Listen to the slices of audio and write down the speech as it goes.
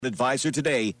Advisor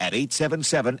today at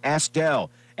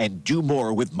 877-ASK-DEL and do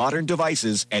more with modern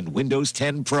devices and Windows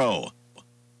 10 Pro.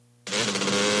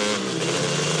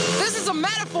 This is a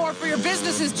metaphor for your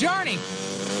business's journey.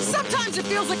 Sometimes it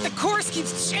feels like the course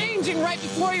keeps changing right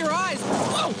before your eyes.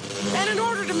 Whoa! And in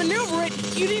order to maneuver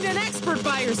it, you need an expert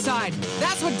by your side.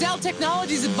 That's what Dell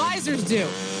Technologies advisors do.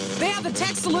 They have the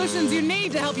tech solutions you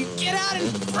need to help you get out in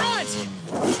front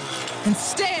and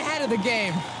stay ahead of the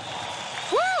game.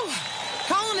 Woo!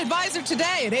 Call an advisor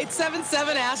today at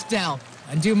 877-ASK-DEL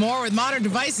and do more with modern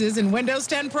devices and Windows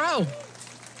 10 Pro.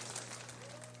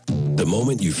 The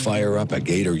moment you fire up a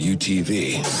Gator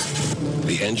UTV,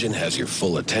 the engine has your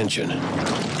full attention.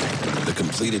 The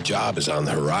completed job is on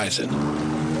the horizon,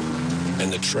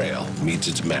 and the trail meets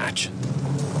its match.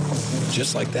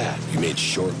 Just like that, you made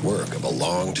short work of a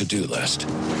long to-do list.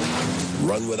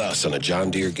 Run with us on a John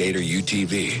Deere Gator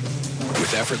UTV.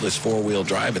 With effortless four-wheel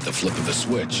drive at the flip of a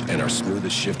switch and our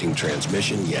smoothest shifting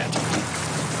transmission yet.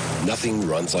 Nothing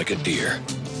runs like a Deere.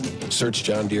 Search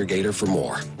John Deere Gator for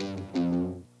more.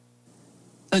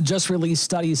 A just-released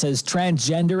study says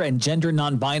transgender and gender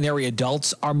non-binary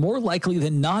adults are more likely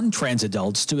than non-trans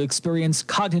adults to experience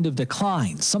cognitive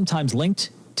decline, sometimes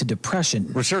linked to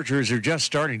depression. Researchers are just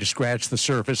starting to scratch the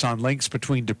surface on links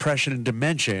between depression and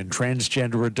dementia in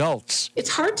transgender adults. It's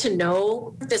hard to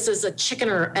know if this is a chicken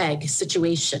or egg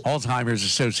situation. Alzheimer's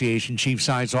Association Chief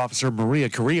Science Officer Maria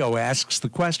Carrillo asks the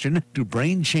question, do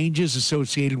brain changes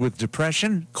associated with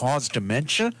depression cause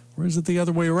dementia? Or is it the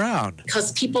other way around?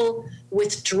 Because people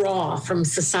withdraw from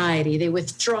society. They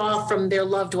withdraw from their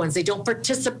loved ones. They don't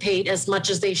participate as much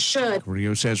as they should.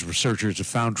 Carrillo says researchers have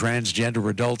found transgender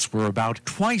adults were about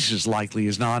twice as likely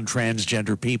as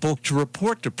non-transgender people to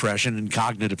report depression and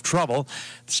cognitive trouble.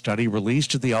 The study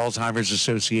released at the Alzheimer's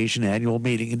Association annual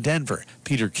meeting in Denver.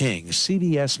 Peter King,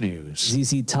 CBS News.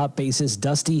 ZZ Top bassist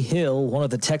Dusty Hill, one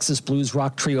of the Texas blues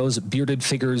rock trio's bearded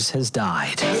figures, has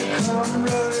died.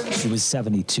 He was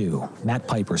 72. Matt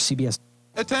Piper, CBS.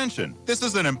 Attention! This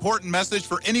is an important message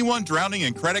for anyone drowning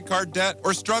in credit card debt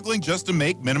or struggling just to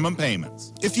make minimum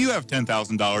payments. If you have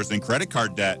 $10,000 in credit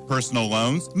card debt, personal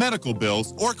loans, medical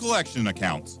bills, or collection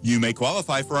accounts, you may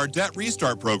qualify for our Debt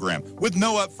Restart program with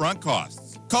no upfront costs.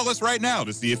 Call us right now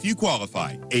to see if you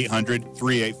qualify.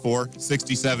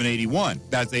 800-384-6781.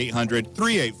 That's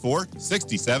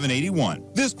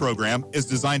 800-384-6781. This program is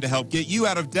designed to help get you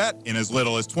out of debt in as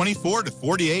little as 24 to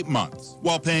 48 months,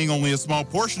 while paying only a small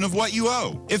portion of what you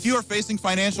owe. If you are facing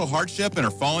financial hardship and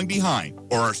are falling behind,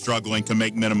 or are struggling to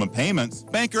make minimum payments,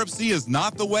 bankruptcy is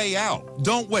not the way out.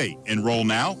 Don't wait. Enroll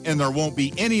now, and there won't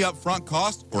be any upfront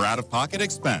cost or out-of-pocket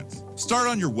expense. Start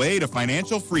on your way to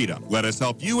financial freedom. Let us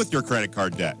help you with your credit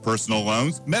card debt, personal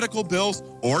loans, medical bills,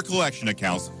 or collection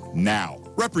accounts now.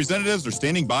 Representatives are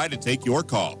standing by to take your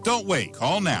call. Don't wait.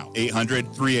 Call now.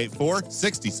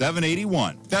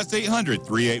 800-384-6781. That's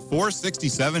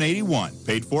 800-384-6781.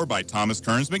 Paid for by Thomas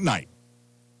Kearns McKnight.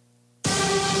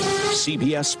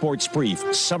 CBS Sports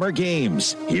Brief Summer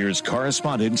Games. Here's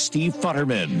correspondent Steve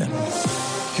Futterman.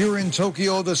 Here in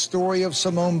Tokyo, the story of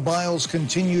Simone Biles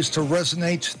continues to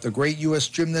resonate. The great U.S.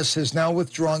 gymnast has now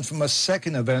withdrawn from a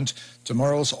second event,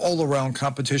 tomorrow's all-around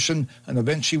competition, an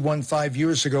event she won 5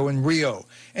 years ago in Rio.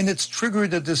 And it's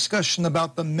triggered a discussion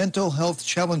about the mental health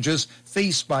challenges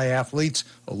faced by athletes.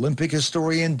 Olympic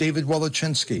historian David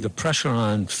Wolochinsky. The pressure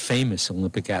on famous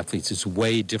Olympic athletes is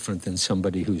way different than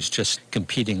somebody who's just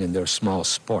competing in their small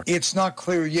sport. It's not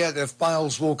clear yet if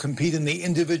Biles will compete in the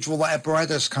individual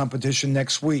apparatus competition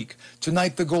next week.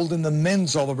 Tonight, the gold in the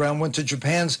men's all-around went to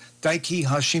Japan's Daiki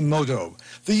Hashimoto.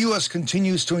 The U.S.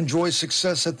 continues to enjoy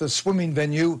success at the swimming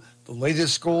venue. The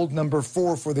latest gold, number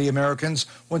 4 for the Americans,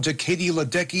 went to Katie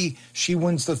Ledecky. She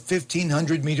wins the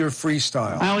 1,500-meter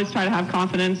freestyle. I always try to have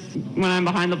confidence when I'm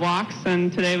behind the blocks,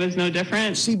 and today was no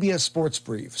different. CBS Sports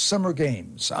Brief, Summer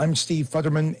Games. I'm Steve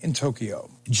Futterman in Tokyo.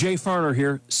 Jay Farner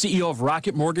here, CEO of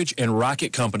Rocket Mortgage and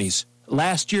Rocket Companies.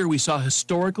 Last year, we saw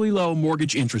historically low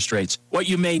mortgage interest rates. What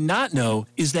you may not know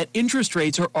is that interest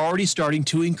rates are already starting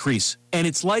to increase, and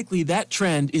it's likely that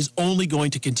trend is only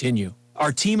going to continue.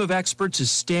 Our team of experts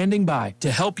is standing by to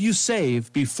help you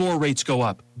save before rates go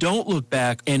up. Don't look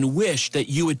back and wish that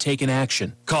you had taken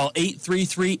action. Call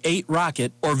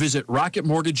 833-8ROCKET or visit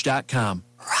rocketmortgage.com.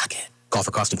 Rocket. Call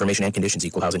for cost information and conditions.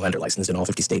 Equal housing lender licensed in all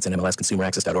 50 states and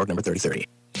MLSConsumerAccess.org number 3030.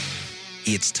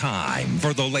 It's time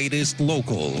for the latest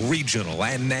local, regional,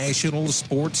 and national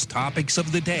sports topics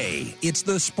of the day. It's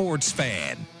the Sports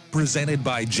Fan, presented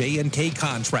by J&K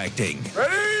Contracting.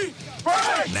 Ready?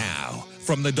 Break! Now,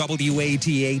 from the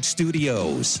WATH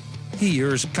studios,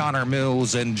 here's Connor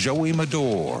Mills and Joey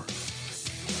Medor.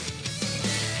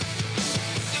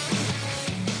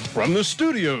 From the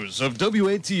studios of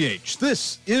WATH,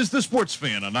 this is The Sports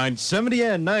Fan on 970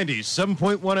 and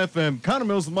 97.1 FM. Connor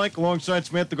Mills and Mike alongside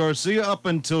Samantha Garcia up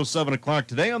until 7 o'clock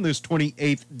today on this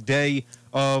 28th day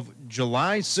of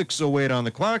July, 6:08 on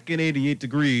the clock and 88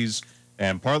 degrees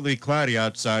and partly cloudy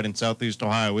outside in southeast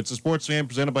Ohio. It's The Sports Fan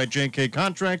presented by J&K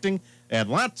Contracting, and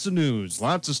lots of news,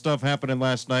 lots of stuff happening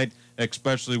last night,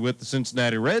 especially with the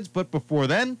Cincinnati Reds. But before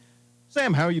then,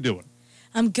 Sam, how are you doing?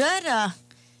 I'm good.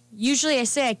 Usually I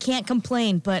say I can't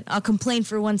complain, but I'll complain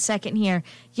for 1 second here.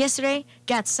 Yesterday,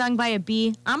 got stung by a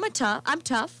bee. I'm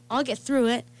tough. I'll get through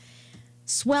it.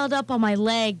 Swelled up on my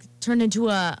leg, turned into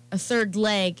a third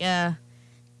leg.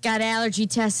 Got allergy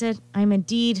tested. I'm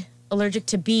indeed allergic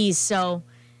to bees, so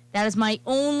that is my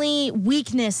only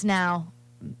weakness now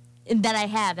that I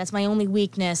have. That's my only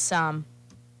weakness.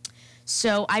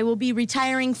 So I will be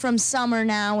retiring from summer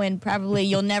now, and probably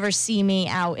you'll never see me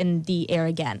out in the air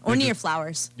again or near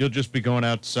flowers. You'll just be going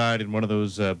outside in one of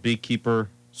those beekeeper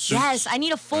suits. Yes, I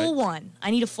need a full one.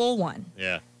 I need a full one.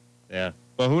 Yeah.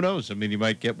 But who knows? I mean, you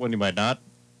might get one, you might not.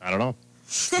 I don't know.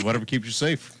 Whatever keeps you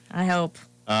safe. I hope.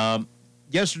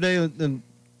 Yesterday, and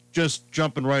just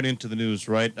jumping right into the news,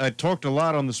 right? I talked a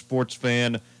lot on The Sports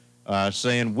Fan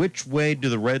saying, which way do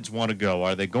the Reds want to go?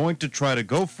 Are they going to try to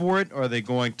go for it? Are they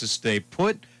going to stay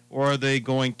put? Or are they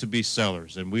going to be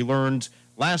sellers? And we learned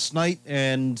last night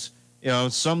and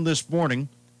some this morning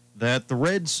that the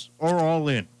Reds are all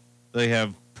in. They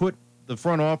have the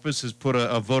front office has put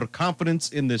a vote of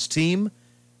confidence in this team,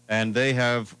 and they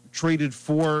have traded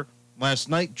for last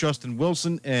night Justin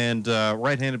Wilson and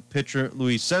right-handed pitcher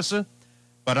Luis Cessa.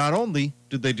 But not only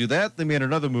did they do that, they made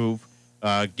another move,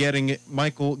 getting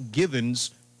Michael Givens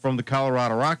from the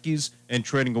Colorado Rockies and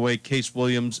trading away Case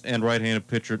Williams and right-handed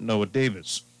pitcher Noah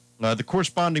Davis. The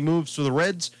corresponding moves for the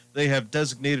Reds, they have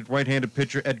designated right-handed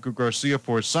pitcher Edgar Garcia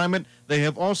for assignment. They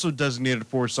have also designated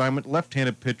for assignment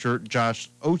left-handed pitcher Josh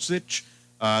Osich.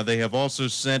 They have also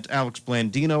sent Alex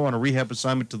Blandino on a rehab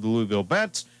assignment to the Louisville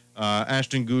Bats.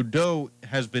 Ashton Goudeau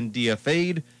has been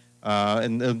DFA'd.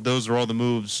 And those are all the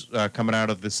moves coming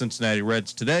out of the Cincinnati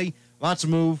Reds today. Lots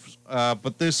of moves,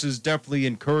 but this is definitely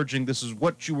encouraging. This is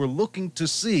what you were looking to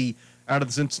see out of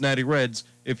the Cincinnati Reds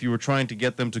if you were trying to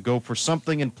get them to go for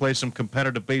something and play some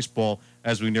competitive baseball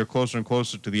as we near closer and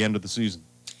closer to the end of the season.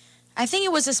 I think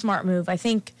it was a smart move. I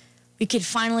think we could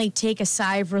finally take a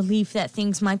sigh of relief that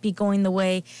things might be going the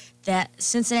way that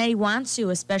Cincinnati wants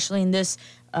to, especially in this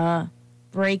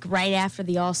break right after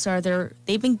the All-Star.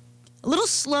 They've been a little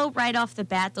slow right off the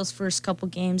bat those first couple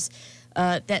games.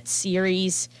 That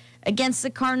series against the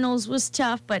Cardinals was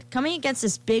tough, but coming against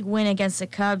this big win against the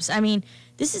Cubs, I mean,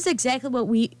 this is exactly what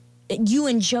you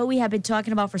and Joey have been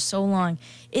talking about for so long.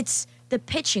 It's the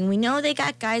pitching. We know they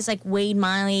got guys like Wade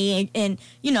Miley, and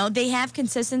they have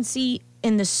consistency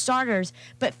in the starters,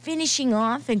 but finishing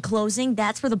off and closing,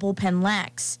 that's where the bullpen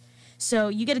lacks. So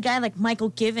you get a guy like Michael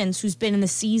Givens, who's been in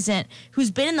the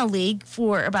league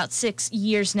for about 6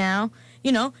 years now.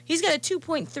 He's got a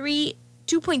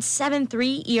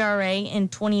 2.73 ERA in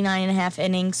 29.5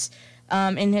 innings.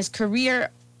 And his career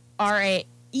ERA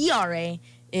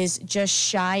is just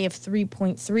shy of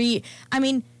 3.3. I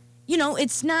mean,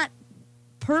 it's not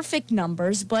perfect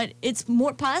numbers, but it's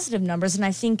more positive numbers. And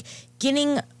I think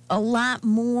getting a lot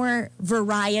more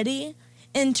variety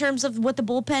in terms of what the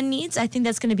bullpen needs, I think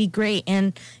that's going to be great.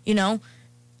 And,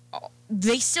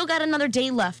 they still got another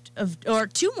day left or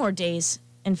 2 more days,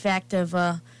 in fact, of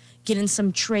getting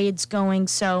some trades going.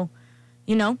 So,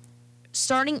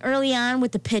 starting early on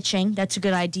with the pitching, that's a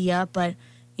good idea. But,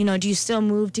 do you still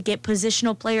move to get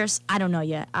positional players? I don't know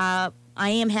yet. I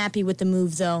am happy with the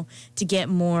move, though, to get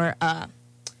more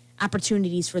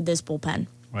opportunities for this bullpen.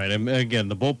 Right. And again,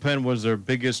 the bullpen was their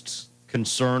biggest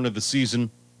concern of the season.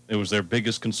 It was their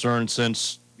biggest concern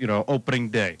since, opening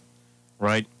day,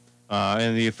 right?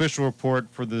 And the official report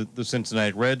for the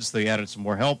Cincinnati Reds, they added some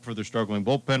more help for their struggling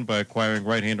bullpen by acquiring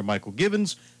right-hander Michael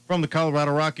Givens from the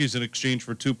Colorado Rockies in exchange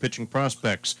for 2 pitching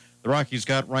prospects. The Rockies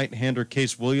got right-hander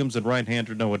Case Williams and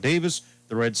right-hander Noah Davis,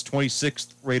 the Reds'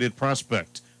 26th rated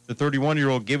prospect. The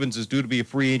 31-year-old Givens is due to be a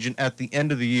free agent at the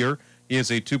end of the year. He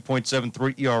has a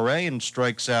 2.73 ERA and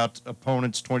strikes out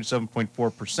opponents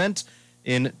 27.4%.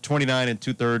 in 29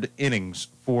 2/3 innings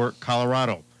for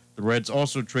Colorado. The Reds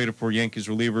also traded for Yankees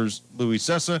relievers Luis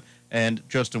Cessa and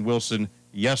Justin Wilson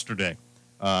yesterday.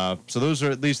 So those are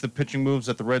at least the pitching moves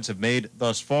that the Reds have made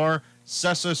thus far.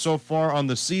 Cessa so far on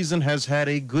the season has had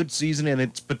a good season, and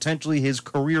it's potentially his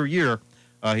career year.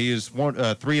 He is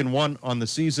 3-1 on the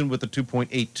season with a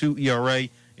 2.82 ERA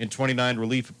in 29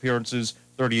 relief appearances,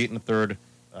 38 1/3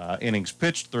 innings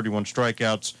pitched, 31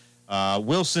 strikeouts.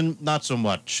 Wilson, not so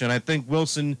much. And I think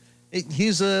Wilson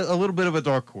he's a little bit of a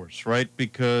dark horse, right?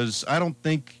 Because I don't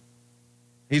think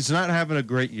he's not having a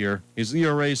great year. His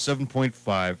ERA is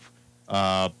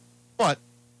 7.5. But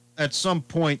at some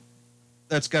point,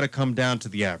 that's got to come down to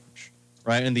the average,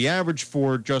 right? And the average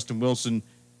for Justin Wilson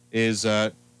is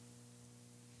a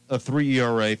 3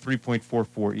 ERA,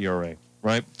 3.44 ERA,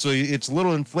 right? So it's a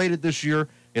little inflated this year.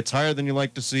 It's higher than you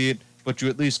like to see it, but you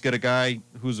at least get a guy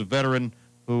who's a veteran,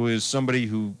 who is somebody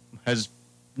who has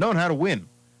known how to win.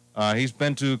 He's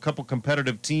been to a couple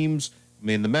competitive teams. I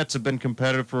mean, the Mets have been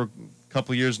competitive for a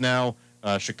couple years now.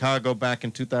 Chicago back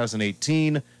in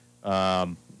 2018.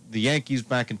 The Yankees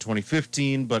back in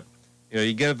 2015. But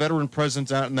you get a veteran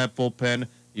presence out in that bullpen.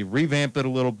 You revamp it a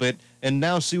little bit, and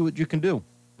now see what you can do,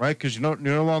 right? Because you're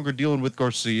no longer dealing with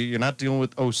Garcia. You're not dealing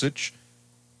with Osich.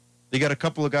 You got a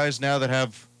couple of guys now that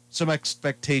have some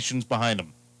expectations behind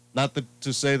them. Not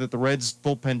to say that the Reds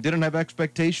bullpen didn't have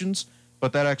expectations,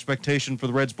 but that expectation for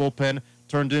the Reds bullpen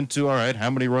turned into, all right, how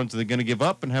many runs are they going to give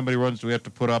up and how many runs do we have to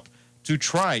put up to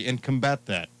try and combat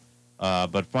that?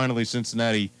 But finally,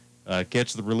 Cincinnati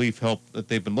gets the relief help that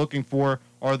they've been looking for.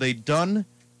 Are they done?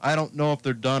 I don't know if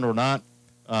they're done or not.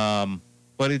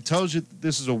 But it tells you that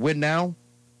this is a win now,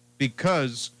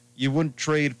 because you wouldn't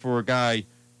trade for a guy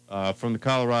from the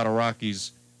Colorado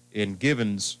Rockies in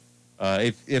Givens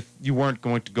if you weren't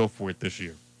going to go for it this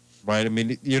year, right? I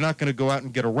mean, you're not going to go out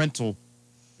and get a rental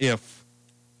if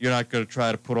you're not going to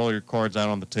try to put all your cards out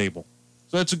on the table.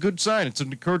 So that's a good sign. It's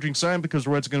an encouraging sign, because the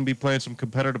Reds are going to be playing some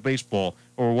competitive baseball,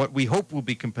 or what we hope will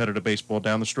be competitive baseball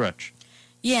down the stretch.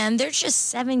 Yeah, and they're just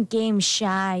 7 games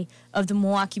shy of the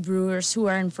Milwaukee Brewers, who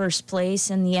are in first place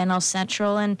in the NL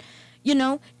Central. And,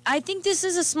 I think this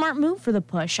is a smart move for the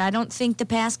push. I don't think the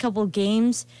past couple of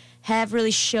games have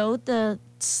really showed the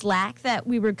slack that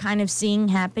we were kind of seeing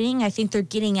happening. I think they're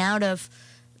getting out of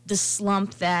the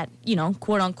slump that,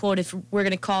 quote unquote, if we're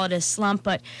going to call it a slump.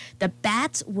 But the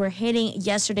bats were hitting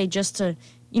yesterday. Just to,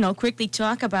 quickly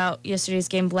talk about yesterday's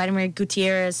game, Vladimir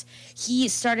Gutierrez, he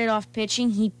started off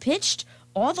pitching. He pitched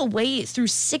all the way through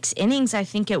 6 innings, I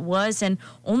think it was, and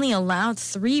only allowed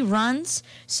 3 runs.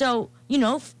 So,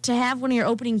 to have one of your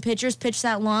opening pitchers pitch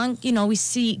that long, we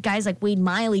see guys like Wade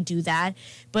Miley do that.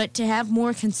 But to have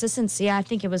more consistency, I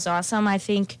think it was awesome. I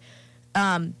think,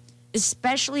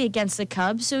 especially against the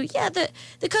Cubs. So, yeah,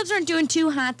 the Cubs aren't doing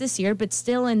too hot this year, but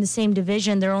still in the same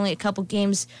division. They're only a couple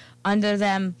games under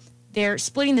them. They're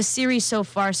splitting the series so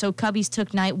far. So, Cubbies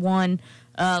took night 1.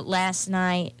 Last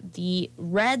night, the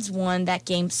Reds won that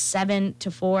game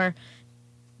 7-4.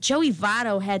 Joey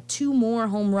Votto had 2 more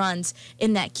home runs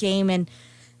in that game. And,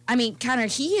 I mean, Connor,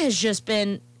 he has just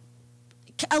been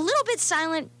a little bit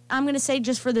silent, I'm going to say,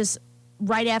 just for this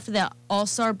right after the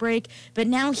All-Star break. But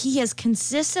now he has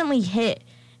consistently hit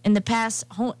in the past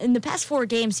 4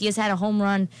 games. He has had a home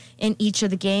run in each of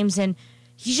the games. And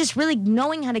he's just really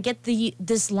knowing how to get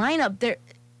this lineup there.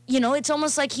 It's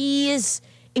almost like he is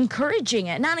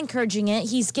not encouraging it.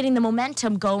 He's getting the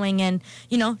momentum going, and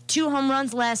 2 home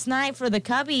runs last night for the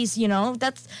Cubbies.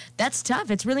 That's tough.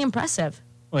 It's really impressive.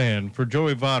 And for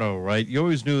Joey Votto, right? You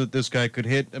always knew that this guy could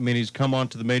hit. I mean, he's come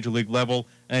onto the major league level,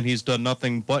 and he's done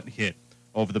nothing but hit.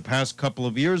 Over the past couple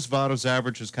of years, Votto's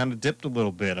average has kind of dipped a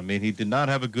little bit. I mean, he did not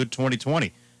have a good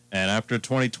 2020. And after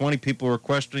 2020, people were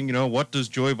questioning, what does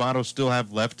Joey Votto still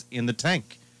have left in the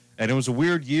tank? And it was a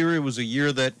weird year. It was a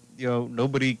year that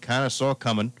nobody kind of saw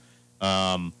coming.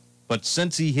 But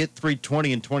since he hit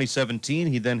 320 in 2017,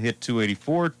 he then hit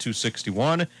 284,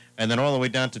 261, and then all the way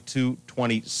down to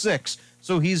 226.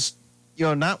 So he's,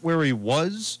 not where he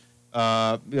was,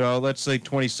 let's say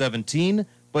 2017,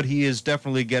 but he is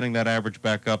definitely getting that average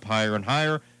back up higher and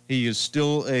higher. He is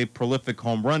still a prolific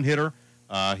home run hitter.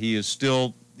 He is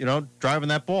still, driving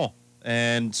that ball.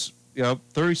 And,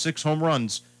 36 home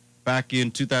runs back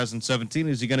in 2017.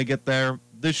 Is he going to get there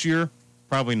this year?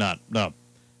 Probably not. No.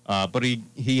 But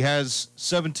he has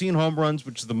 17 home runs,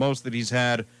 which is the most that he's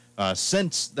had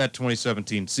since that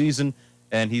 2017 season,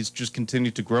 and he's just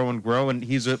continued to grow and grow. And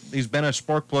he's been a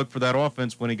spark plug for that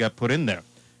offense when he got put in there,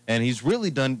 and he's really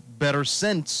done better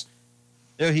since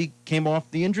he came off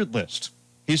the injured list.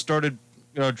 He started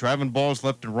driving balls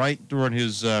left and right during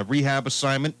his rehab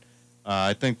assignment.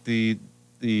 I think the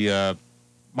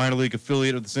minor league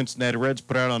affiliate of the Cincinnati Reds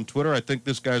put out on Twitter, I think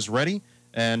this guy's ready.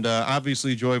 And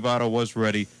obviously Joey Votto was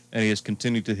ready, and he has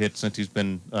continued to hit since he's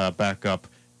been back up.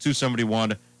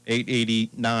 271,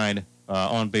 889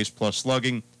 on-base plus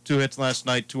slugging. 2 hits last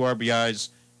night, 2 RBIs,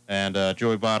 and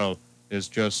Joey Votto is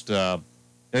just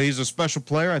he's a special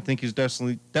player. I think he's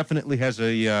definitely has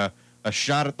a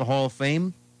shot at the Hall of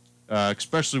Fame,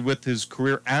 especially with his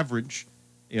career average,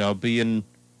 being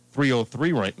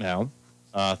 303 right now.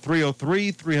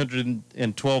 .303,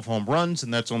 312 home runs,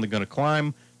 and that's only going to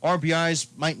climb. RBIs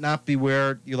might not be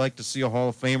where you like to see a Hall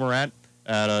of Famer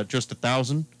at just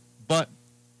 1,000, but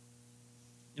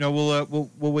we'll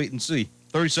wait and see.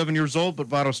 37 years old, but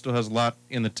Votto still has a lot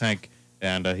in the tank,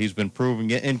 and he's been proving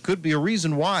it, and could be a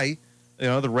reason why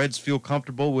the Reds feel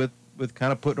comfortable with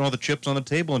kind of putting all the chips on the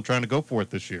table and trying to go for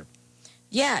it this year.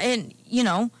 Yeah, and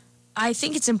I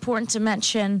think it's important to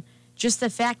mention just the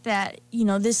fact that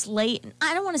this late,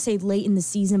 I don't want to say late in the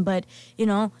season, but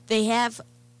they have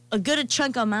a good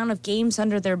chunk amount of games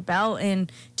under their belt,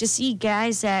 and to see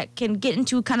guys that can get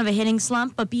into kind of a hitting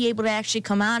slump but be able to actually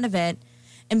come out of it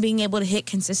and being able to hit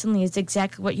consistently is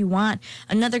exactly what you want.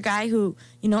 Another guy who,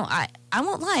 I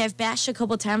won't lie, I've bashed a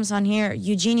couple times on here,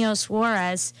 Eugenio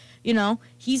Suarez.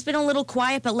 He's been a little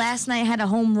quiet, but last night had a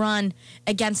home run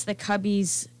against the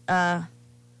Cubbies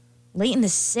late in the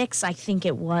 6th, I think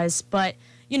it was. But,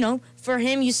 for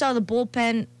him, you saw the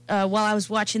bullpen while I was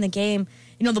watching the game.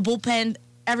 The bullpen,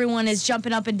 everyone is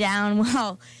jumping up and down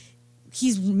while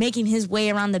he's making his way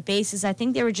around the bases. I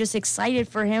think they were just excited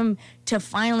for him to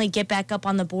finally get back up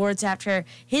on the boards after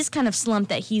his kind of slump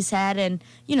that he's had. And,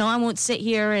 I won't sit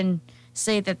here and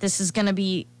say that this is going to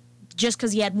be just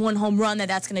because he had one home run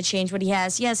that's going to change what he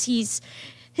has. Yes,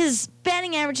 his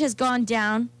batting average has gone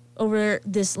down over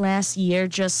this last year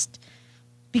just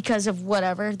because of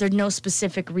whatever. There's no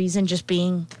specific reason, just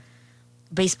being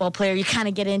baseball player, you kind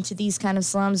of get into these kind of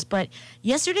slumps. But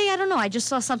yesterday, I don't know, I just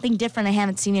saw something different I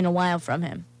haven't seen in a while from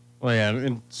him. Well, yeah,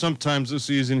 and sometimes this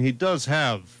season he does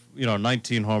have,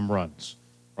 19 home runs,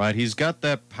 right? He's got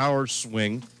that power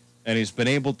swing, and he's been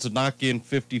able to knock in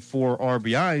 54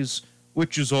 RBIs,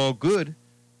 which is all good.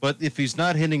 But if he's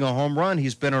not hitting a home run,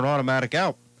 he's been an automatic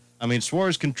out. I mean,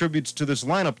 Suarez contributes to this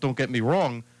lineup, don't get me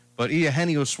wrong, but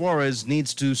Eugenio Suarez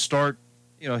needs to start,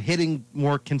 hitting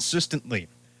more consistently.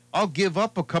 I'll give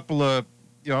up a couple of,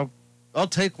 I'll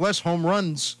take less home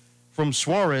runs from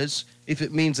Suarez if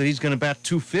it means that he's going to bat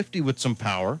 250 with some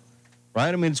power,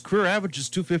 right? I mean, his career average is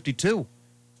 252,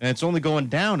 and it's only going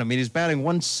down. I mean, he's batting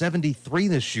 173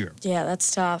 this year. Yeah, that's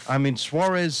tough. I mean,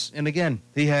 Suarez, and again,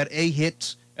 he had a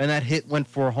hit, and that hit went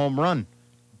for a home run.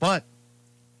 But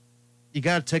you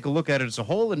got to take a look at it as a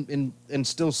whole and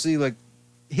still see, like,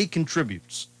 he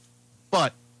contributes.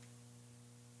 But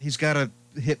he's got to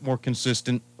hit more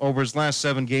consistent. Over his last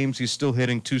 7 games, he's still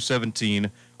hitting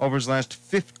 217. Over his last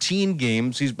 15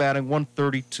 games, he's batting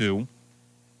 132.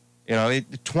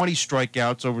 20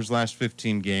 strikeouts over his last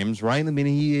 15 games, right? I mean,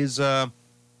 he is,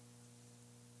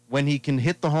 when he can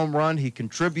hit the home run, he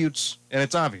contributes, and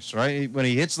it's obvious, right? When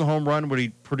he hits the home run, when he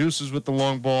produces with the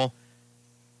long ball,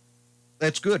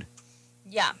 that's good.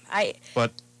 Yeah,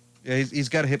 But he's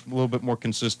got to hit a little bit more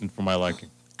consistent for my liking.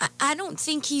 I don't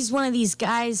think he's one of these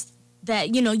guys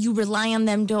that, you rely on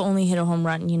them to only hit a home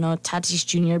run. Tatis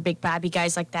Jr., Big Bobby,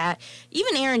 guys like that.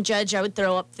 Even Aaron Judge, I would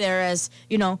throw up there as,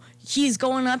 he's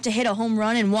going up to hit a home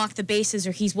run and walk the bases,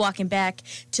 or he's walking back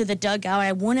to the dugout.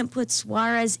 I wouldn't put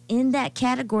Suarez in that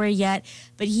category yet,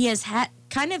 but he has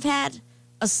kind of had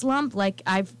a slump, like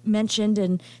I've mentioned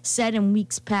and said in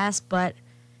weeks past. But,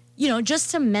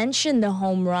 just to mention the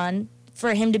home run,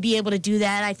 for him to be able to do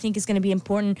that, I think is going to be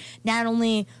important, not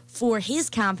only for his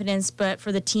confidence, but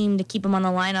for the team to keep him on the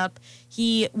lineup.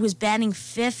 He was batting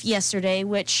 5th yesterday,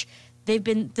 which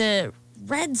the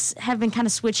Reds have been kind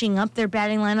of switching up their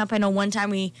batting lineup. I know one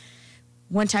time it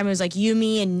was like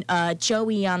Yumi and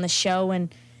Joey on the show,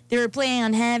 and they were planning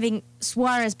on having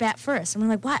Suarez bat first. And we're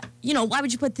like, what? Why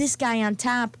would you put this guy on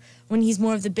top when he's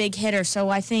more of the big hitter? So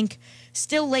I think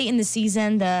still late in the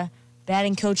season, the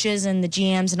batting coaches and the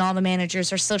GMs and all the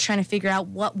managers are still trying to figure out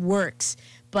what works.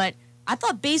 But I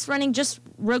thought base running, just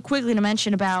real quickly to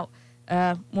mention about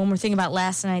when we're thinking about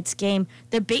last night's game,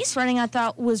 their base running I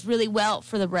thought was really well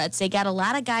for the Reds. They got a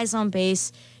lot of guys on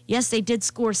base. Yes, they did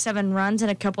score 7 runs,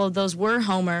 and a couple of those were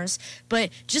homers.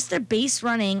 But just their base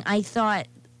running, I thought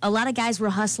a lot of guys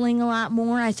were hustling a lot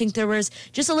more. I think there was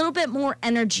just a little bit more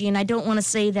energy, and I don't want to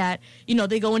say that,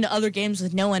 they go into other games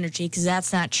with no energy, because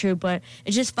that's not true, but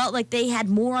it just felt like they had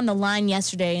more on the line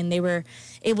yesterday, and they were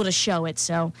able to show it.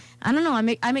 So, I don't know.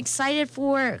 I'm excited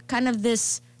for kind of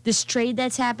this trade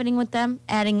that's happening with them,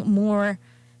 adding more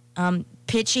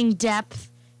pitching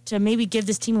depth to maybe give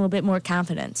this team a little bit more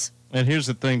confidence. And here's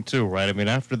the thing, too, right? I mean,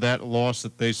 after that loss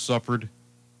that they suffered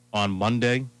on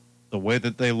Monday, the way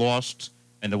that they lost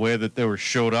and the way that they were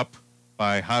showed up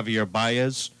by Javier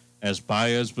Baez, as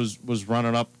Baez was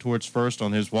running up towards first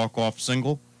on his walk-off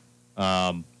single,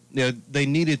 they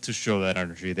needed to show that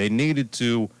energy. They needed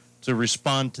to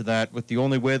respond to that with the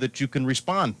only way that you can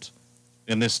respond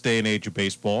in this day and age of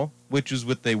baseball, which is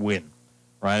with they win,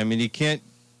 right? I mean, you can't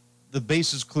the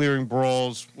bases clearing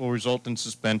brawls will result in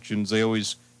suspensions. They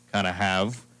always kind of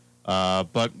have.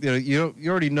 But you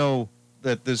already know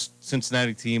that this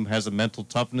Cincinnati team has a mental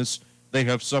toughness. They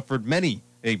have suffered many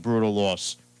a brutal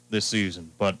loss this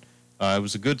season, but it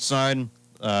was a good sign.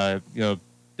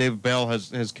 David Bell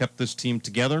has kept this team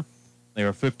together. They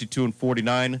are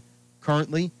 52-49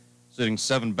 currently, sitting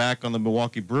 7 back on the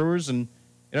Milwaukee Brewers, and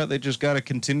they just got to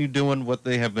continue doing what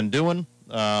they have been doing.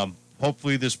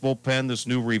 Hopefully this bullpen, this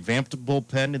new revamped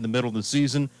bullpen in the middle of the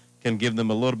season, can give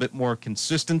them a little bit more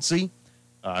consistency,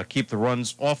 keep the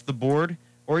runs off the board,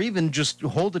 or even just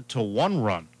hold it to 1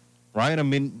 run, right? I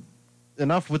mean,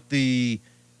 enough with the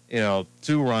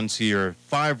 2 runs here,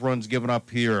 5 runs given up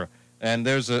here, and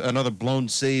there's another blown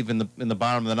save in the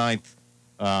bottom of the 9th.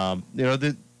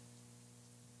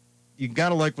 You got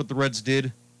to like what the Reds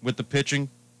did with the pitching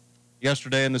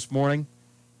yesterday and this morning,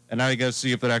 and now you got to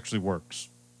see if it actually works.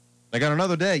 They got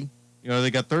another day.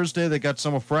 They got Thursday, they got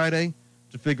some of Friday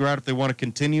to figure out if they want to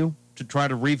continue to try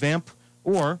to revamp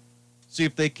or see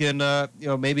if they can,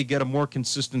 maybe get a more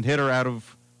consistent hitter out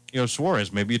of,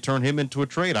 Suarez. Maybe you turn him into a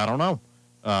trade. I don't know.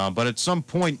 But at some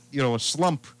point, a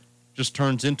slump just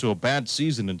turns into a bad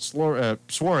season, and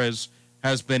Suarez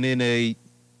has been in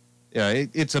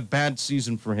it's a bad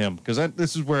season for him because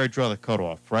this is where I draw the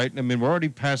cutoff, right? I mean, we're already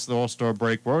past the All-Star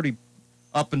break. We're already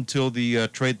up until the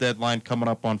trade deadline coming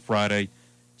up on Friday.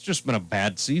 It's just been a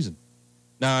bad season.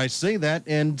 Now, I say that,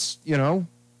 and,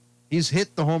 he's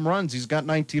hit the home runs. He's got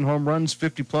 19 home runs,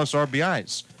 50-plus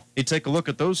RBIs. You take a look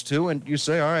at those two, and you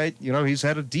say, all right, he's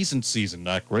had a decent season.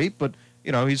 Not great, but,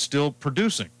 he's still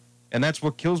producing. And that's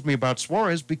what kills me about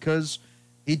Suarez because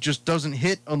he just doesn't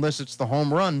hit unless it's the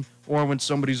home run or when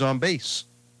somebody's on base.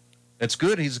 That's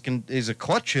good. He's a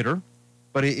clutch hitter,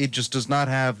 but it just does not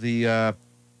have the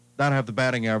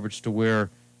batting average to where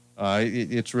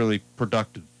it's really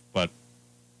productive. But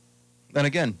then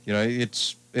again,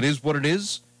 it is what it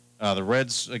is. The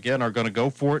Reds, again, are going to go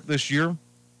for it this year.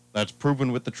 That's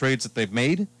proven with the trades that they've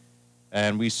made.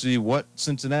 And we see what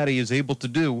Cincinnati is able to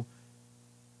do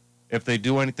if they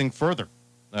do anything further.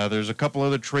 There's a couple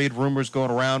other trade rumors going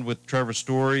around with Trevor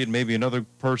Story and maybe another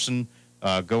person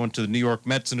going to the New York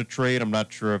Mets in a trade. I'm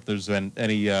not sure if there's been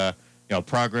any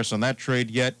progress on that trade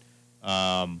yet.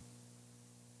 I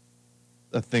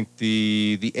think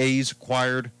the A's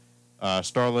acquired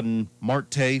Starlin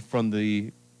Marte from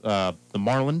the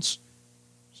Marlins.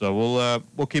 So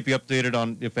we'll keep you updated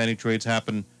on if any trades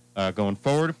happen going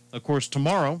forward. Of course,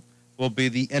 tomorrow will be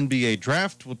the NBA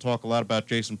draft. We'll talk a lot about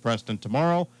Jason Preston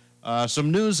tomorrow.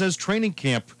 Some news as training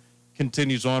camp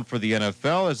continues on for the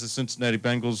NFL as the Cincinnati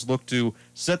Bengals look to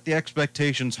set the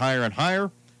expectations higher and higher.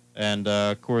 And,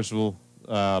 of course, Joe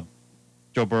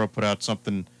Burrow put out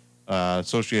something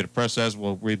Associated Press has.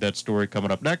 We'll read that story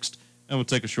coming up next, and we'll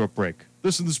take a short break.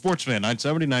 This is the Sports Fan,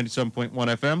 970, 97.1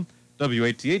 FM,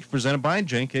 WATH, presented by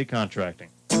J&K Contracting.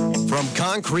 From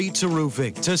concrete to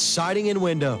roofing to siding and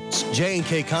windows,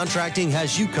 J&K Contracting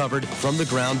has you covered from the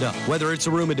ground up. Whether it's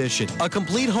a room addition, a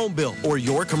complete home build, or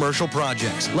your commercial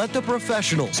projects, let the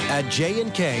professionals at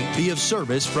J&K be of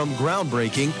service from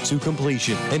groundbreaking to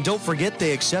completion. And don't forget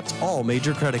they accept all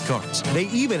major credit cards. They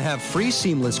even have free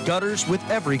seamless gutters with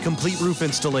every complete roof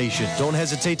installation. Don't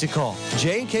hesitate to call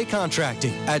J&K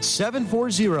Contracting at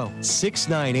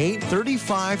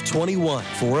 740-698-3521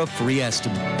 for a free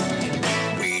estimate.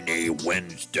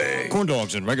 Wednesday. Corn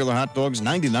dogs and regular hot dogs,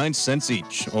 99 cents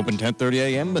each. Open 10:30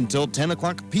 a.m. until 10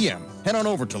 o'clock p.m. Head on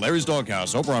over to Larry's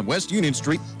Doghouse over on West Union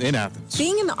Street in Athens.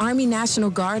 Being in the Army National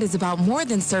Guard is about more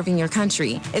than serving your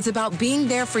country. It's about being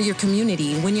there for your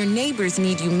community when your neighbors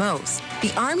need you most.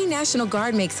 The Army National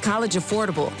Guard makes college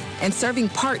affordable, and serving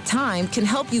part-time can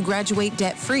help you graduate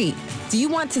debt-free. Do you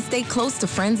want to stay close to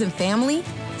friends and family?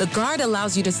 The Guard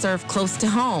allows you to serve close to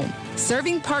home.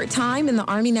 Serving part-time in the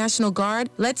Army National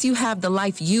Guard lets you have the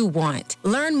life you want.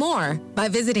 Learn more by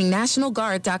visiting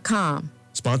NationalGuard.com.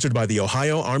 Sponsored by the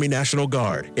Ohio Army National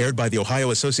Guard. Aired by the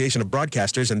Ohio Association of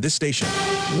Broadcasters and this station.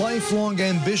 Lifelong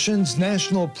ambitions,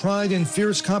 national pride, and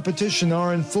fierce competition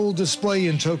are in full display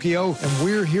in Tokyo, and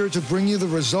we're here to bring you the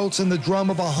results and the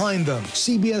drama behind them.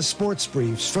 CBS Sports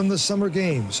Briefs from the Summer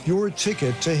Games, your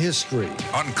ticket to history.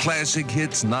 On Classic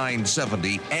Hits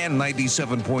 970 and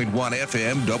 97.1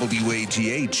 FM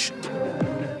WATH.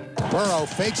 Burrow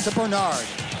fakes to Bernard.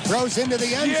 Throws into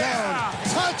the end zone.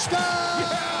 Touchdown!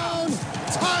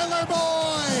 Tyler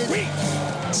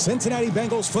Boyd! Cincinnati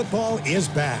Bengals football is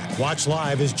back. Watch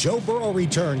live as Joe Burrow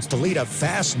returns to lead a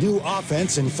fast new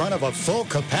offense in front of a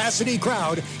full-capacity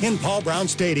crowd in Paul Brown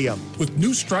Stadium. With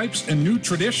new stripes and new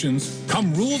traditions,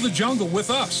 come rule the jungle with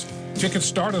us. Tickets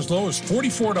start as low as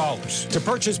 $44. To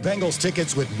purchase Bengals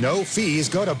tickets with no fees,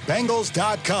 go to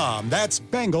Bengals.com. That's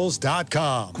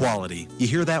Bengals.com. Quality. You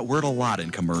hear that word a lot in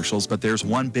commercials, but there's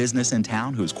one business in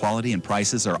town whose quality and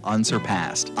prices are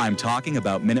unsurpassed. I'm talking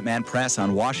about Minuteman Press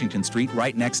on Washington Street,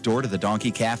 right next door to the Donkey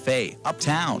Cafe,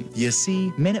 uptown. You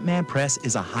see, Minuteman Press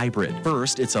is a hybrid.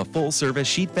 First, it's a full-service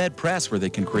sheet-fed press where they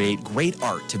can create great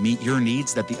art to meet your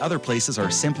needs that the other places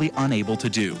are simply unable to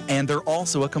do. And they're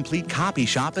also a complete copy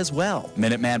shop as well.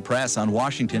 Minuteman Press on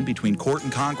Washington between Court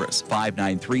and Congress,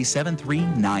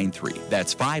 593-7393.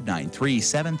 That's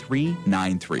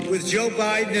 593-7393. With Joe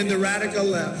Biden and the radical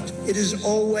left, it is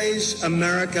always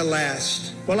America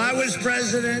last. While I was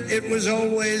president, it was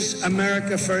always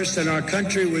America first, and our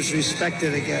country was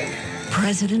respected again.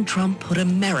 President Trump put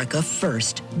America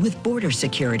first with border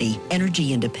security,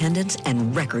 energy independence,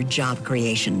 and record job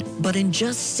creation. But in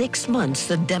just 6 months,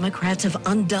 the Democrats have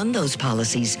undone those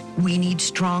policies. We need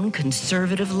strong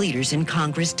conservative leaders in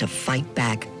Congress to fight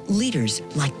back. Leaders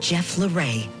like Jeff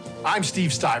LaRay. I'm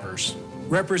Steve Stivers.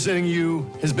 Representing you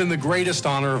has been the greatest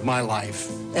honor of my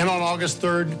life. And on August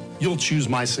 3rd, you'll choose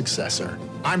my successor.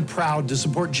 I'm proud to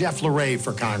support Jeff LaRay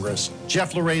for Congress.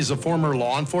 Jeff LaRay is a former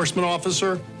law enforcement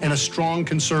officer and a strong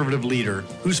conservative leader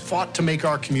who's fought to make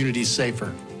our communities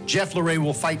safer. Jeff LaRay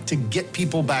will fight to get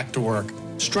people back to work,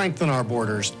 strengthen our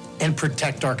borders, and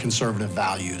protect our conservative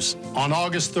values. On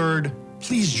August 3rd,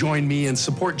 please join me and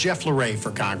support Jeff LaRay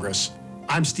for Congress.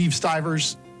 I'm Steve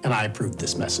Stivers, and I approve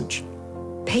this message.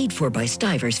 Paid for by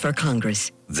Stivers for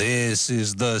Congress. This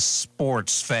is the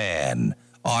Sports Fan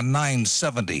on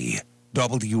 970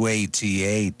 WATH.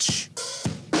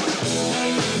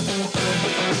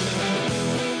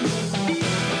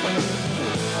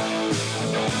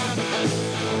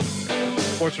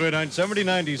 Sports Radio 970,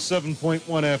 97.1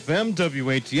 FM,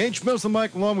 WATH. Mills and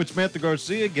Mike along with Samantha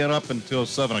Garcia. Get up until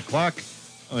 7 o'clock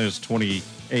on this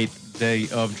 28th day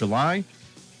of July.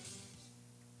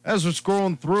 As we're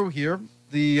scrolling through here,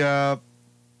 the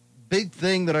big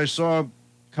thing that I saw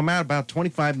come out about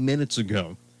 25 minutes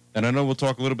ago, and I know we'll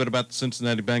talk a little bit about the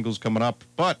Cincinnati Bengals coming up,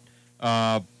 but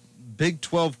Big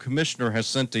 12 commissioner has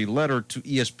sent a letter to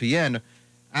ESPN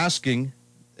asking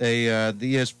the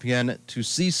ESPN to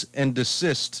cease and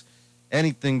desist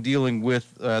anything dealing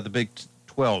with the Big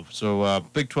 12. So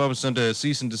Big 12 has sent a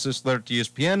cease and desist letter to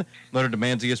ESPN. Letter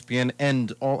demands ESPN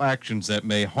end all actions that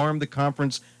may harm the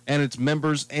conference and its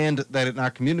members, and that it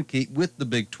not communicate with the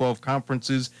Big 12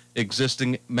 conference's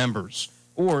existing members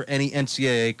or any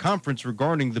NCAA conference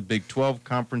regarding the Big 12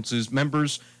 conference's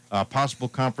members, possible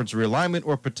conference realignment,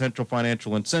 or potential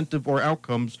financial incentive or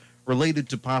outcomes related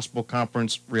to possible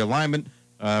conference realignment.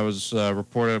 I was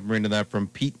reported, I'm reading that from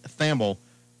Pete Thamel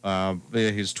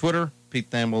via his Twitter. Pete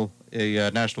Thamel,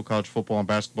 a national college football and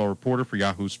basketball reporter for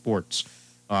Yahoo Sports.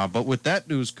 But with that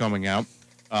news coming out,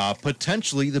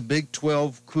 potentially the Big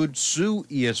 12 could sue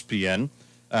ESPN,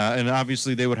 and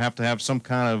obviously they would have to have some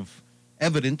kind of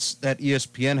evidence that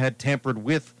ESPN had tampered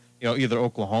with, either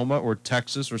Oklahoma or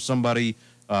Texas or somebody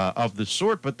of the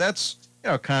sort. But that's,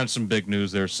 kind of some big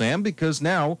news there, Sam, because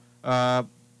now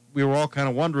we were all kind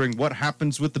of wondering what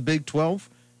happens with the Big 12.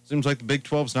 Seems like the Big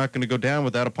 12 is not going to go down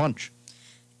without a punch.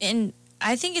 And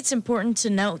I think it's important to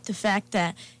note the fact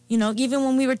that, even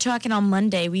when we were talking on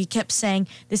Monday, we kept saying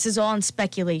this is all in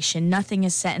speculation. Nothing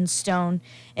is set in stone.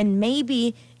 And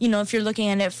maybe, if you're looking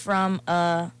at it from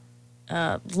a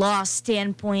law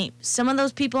standpoint, some of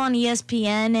those people on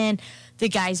ESPN and the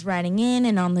guys writing in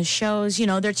and on the shows,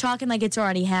 they're talking like it's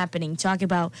already happening, talking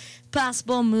about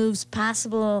possible moves,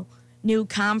 possible new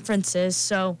conferences.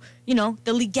 So,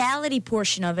 the legality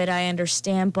portion of it, I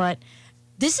understand, but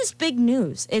this is big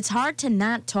news. It's hard to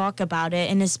not talk about it,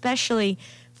 and especially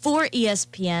for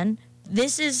ESPN,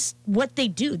 this is what they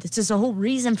do. This is the whole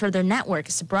reason for their network,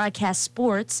 is to broadcast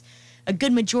sports. A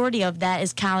good majority of that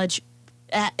is college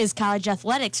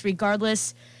athletics,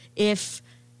 regardless if,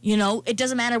 it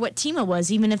doesn't matter what team it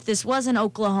was. Even if this wasn't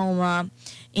Oklahoma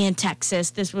and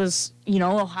Texas, this was,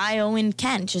 Ohio and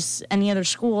Kent, just any other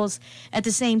schools. At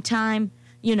the same time,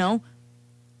 you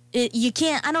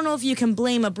can't, I don't know if you can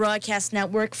blame a broadcast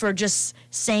network for just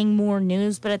saying more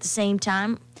news, but at the same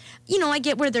time, I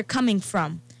get where they're coming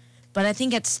from. But I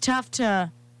think it's tough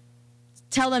to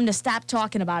tell them to stop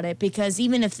talking about it, because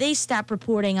even if they stop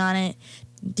reporting on it,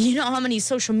 do you know how many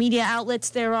social media outlets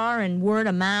there are and word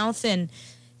of mouth and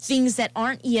things that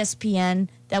aren't ESPN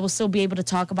that will still be able to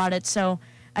talk about it? So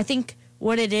I think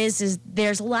what it is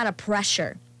there's a lot of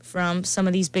pressure from some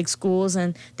of these big schools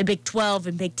and the Big 12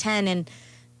 and Big 10 and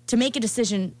to make a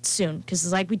decision soon,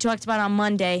 because like we talked about on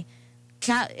Monday,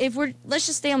 let's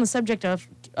just stay on the subject of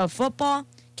football.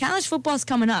 College football is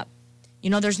coming up.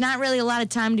 There's not really a lot of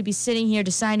time to be sitting here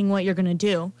deciding what you're going to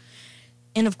do.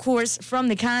 And, of course, from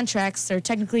the contracts, they're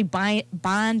technically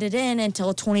bonded in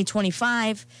until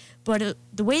 2025. But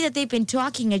the way that they've been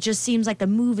talking, it just seems like the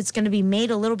move is going to be made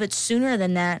a little bit sooner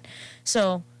than that.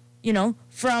 So,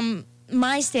 from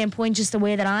my standpoint, just the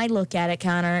way that I look at it,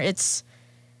 Connor,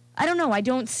 I don't know. I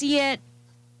don't see it,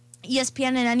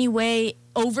 ESPN in any way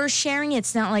oversharing.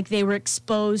 It's not like they were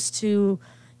exposed to,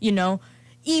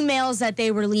 emails that they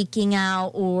were leaking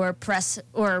out or press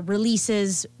or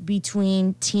releases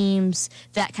between teams,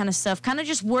 that kind of stuff. Kind of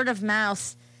just word of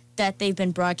mouth that they've been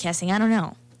broadcasting. I don't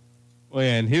know. Well,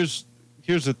 yeah, and here's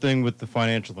the thing with the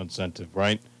financial incentive,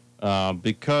 right?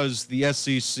 Because the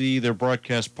SEC, their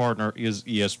broadcast partner is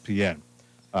ESPN.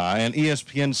 And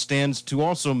ESPN stands to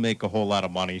also make a whole lot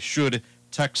of money should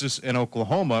Texas and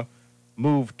Oklahoma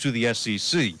move to the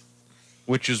SEC,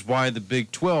 which is why the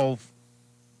Big 12,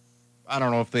 I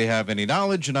don't know if they have any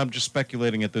knowledge, and I'm just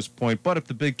speculating at this point, but if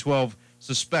the Big 12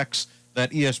 suspects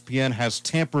that ESPN has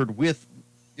tampered with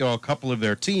a couple of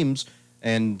their teams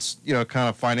and kind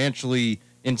of financially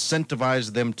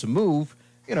incentivized them to move,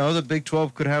 the Big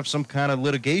 12 could have some kind of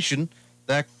litigation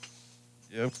that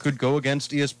could go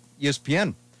against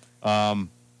ESPN.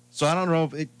 So I don't know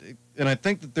if and I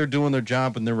think that they're doing their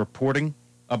job and they're reporting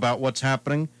about what's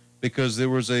happening, because there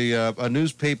was a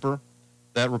newspaper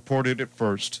that reported it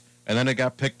first, and then it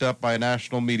got picked up by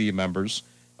national media members.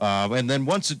 And then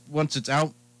once it's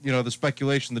out, the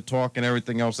speculation, the talk, and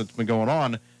everything else that's been going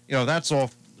on, that's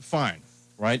all fine,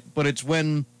 right? But it's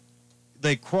when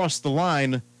they cross the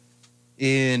line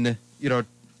in,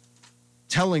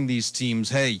 telling these teams,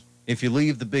 hey, if you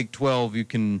leave the Big 12, you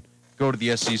can go to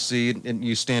the SEC and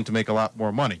you stand to make a lot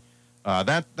more money.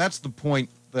 That's the point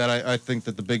that I think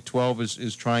that the Big 12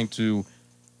 is trying to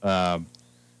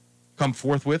come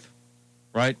forth with,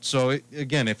 right? So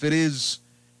again, if there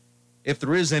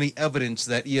is any evidence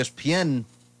that ESPN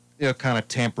kind of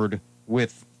tampered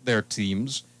with their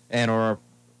teams and or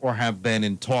have been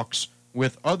in talks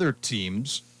with other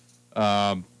teams,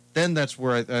 then that's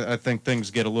where I think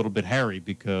things get a little bit hairy,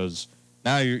 because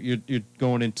now you're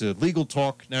going into legal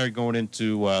talk. Now you're going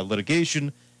into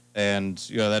litigation, and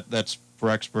that's for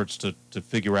experts to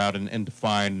figure out and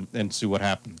define and see what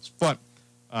happens. But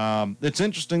it's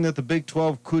interesting that the Big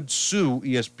 12 could sue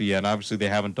ESPN. Obviously, they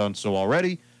haven't done so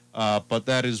already, but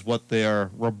that is what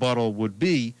their rebuttal would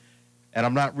be. And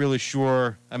I'm not really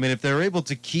sure. I mean, if they're able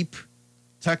to keep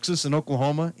Texas and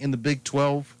Oklahoma in the Big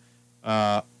 12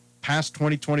 past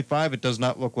 2025, it does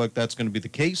not look like that's going to be the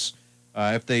case.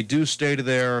 If they do stay to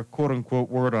their quote-unquote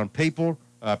word on paper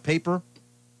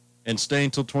and stay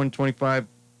until 2025,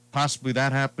 possibly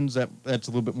that happens. That's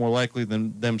a little bit more likely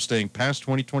than them staying past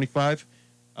 2025.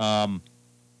 But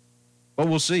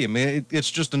we'll see. I mean, it's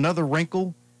just another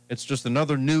wrinkle. It's just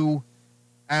another new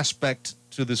aspect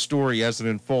to the story as it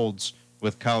unfolds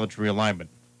with college realignment.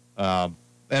 And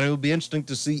it will be interesting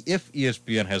to see if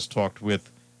ESPN has talked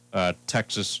with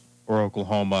Texas or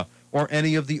Oklahoma or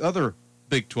any of the other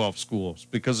Big 12 schools,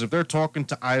 because if they're talking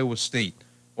to Iowa State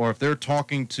or if they're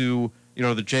talking to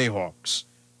the Jayhawks,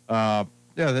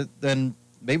 then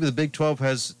maybe the Big 12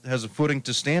 has a footing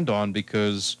to stand on,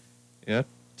 because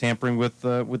tampering with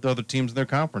other teams in their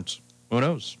conference, who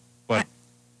knows? But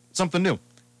something new.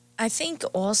 I think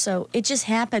also it just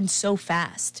happened so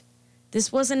fast. This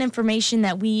wasn't information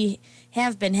that we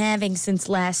have been having since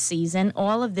last season.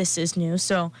 All of this is new,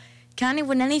 so kind of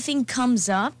when anything comes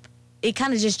up, it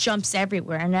kind of just jumps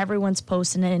everywhere, and everyone's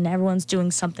posting it, and everyone's doing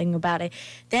something about it.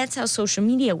 That's how social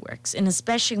media works, and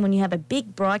especially when you have a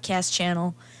big broadcast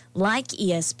channel like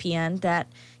ESPN that,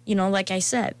 like I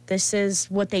said, this is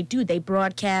what they do. They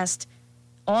broadcast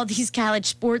all these college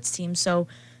sports teams. So,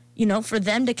 for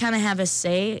them to kind of have a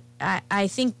say, I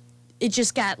think it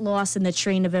just got lost in the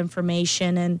train of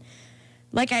information. And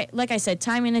like I said,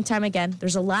 time in and time again,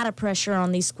 there's a lot of pressure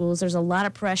on these schools. There's a lot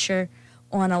of pressure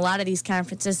on a lot of these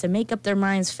conferences to make up their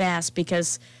minds fast,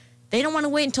 because they don't want to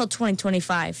wait until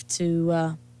 2025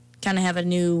 to kind of have a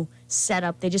new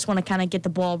setup. They just want to kind of get the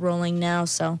ball rolling now.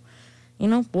 So,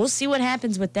 we'll see what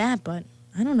happens with that, but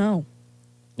I don't know.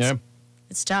 Yeah.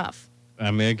 It's tough.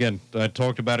 I mean, again, I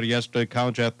talked about it yesterday.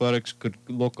 College athletics could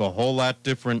look a whole lot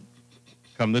different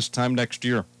come this time next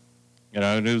year.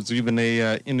 There was even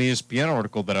an ESPN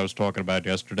article that I was talking about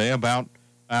yesterday about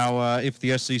how if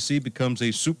the SEC becomes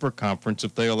a super conference,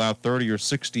 if they allow 30 or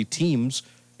 60 teams,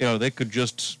 they could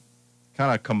just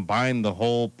kind of combine the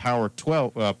whole Power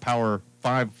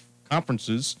 5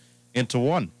 conferences into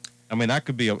one. I mean, that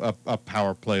could be a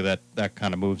power play that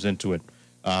kind of moves into it.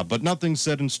 But nothing's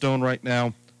set in stone right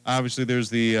now. Obviously, there's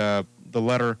the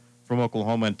letter from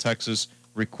Oklahoma and Texas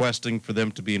requesting for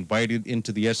them to be invited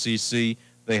into the SEC.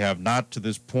 They have not to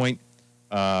this point,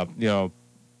 have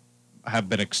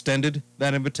been extended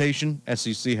that invitation.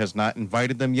 SEC has not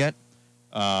invited them yet.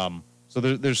 So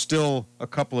there's still a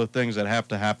couple of things that have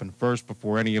to happen first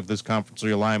before any of this conference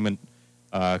realignment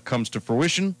comes to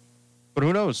fruition. But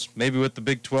who knows? Maybe with the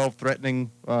Big 12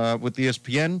 threatening with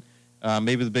ESPN,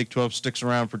 maybe the Big 12 sticks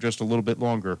around for just a little bit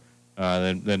longer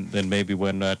than maybe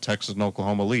when Texas and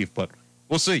Oklahoma leave. But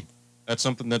we'll see. That's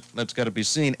something that's got to be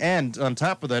seen. And on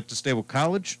top of that, to stay with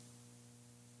college,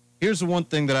 here's the one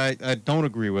thing that I don't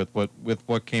agree with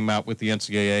what came out with the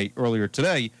NCAA earlier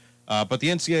today. But the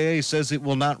NCAA says it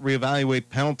will not reevaluate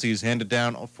penalties handed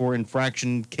down for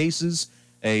infraction cases,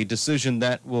 a decision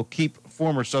that will keep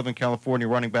former Southern California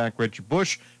running back Reggie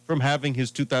Bush from having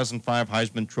his 2005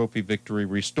 Heisman Trophy victory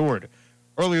restored.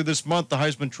 Earlier this month, the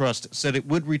Heisman Trust said it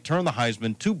would return the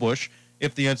Heisman to Bush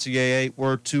if the NCAA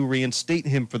were to reinstate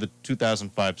him for the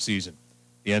 2005 season.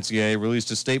 The NCAA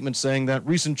released a statement saying that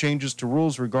recent changes to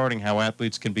rules regarding how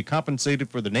athletes can be compensated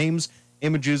for the names,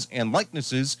 images, and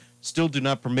likenesses still do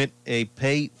not permit a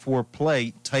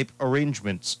pay-for-play type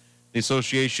arrangements. The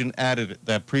association added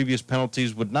that previous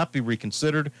penalties would not be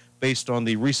reconsidered based on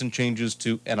the recent changes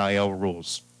to NIL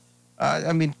rules.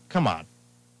 Come on.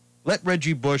 Let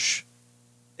Reggie Bush.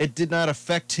 It did not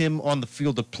affect him on the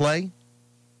field of play.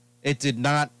 It did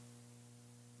not,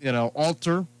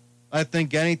 alter, I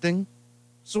think, anything.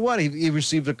 So what? He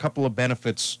received a couple of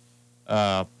benefits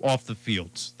off the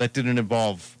field that didn't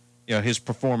involve, his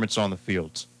performance on the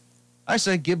field. I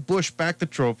say give Bush back the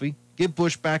trophy, give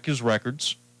Bush back his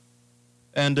records,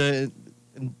 and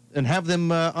have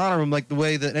them honor him like the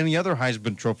way that any other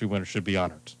Heisman Trophy winner should be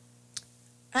honored.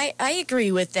 I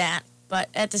agree with that, but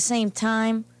at the same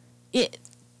time,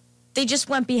 they just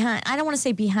went behind. I don't want to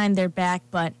say behind their back,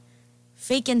 but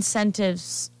fake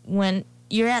incentives. When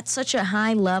you're at such a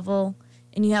high level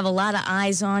and you have a lot of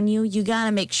eyes on you, you got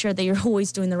to make sure that you're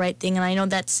always doing the right thing. And I know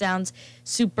that sounds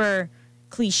super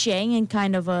cliche and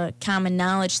kind of a common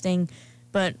knowledge thing,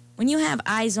 but when you have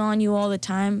eyes on you all the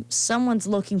time, someone's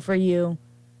looking for you.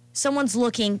 Someone's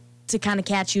looking to kind of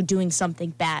catch you doing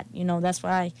something bad. That's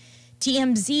why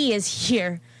TMZ is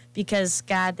here, because,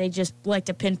 God, they just like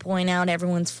to pinpoint out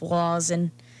everyone's flaws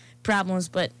and problems.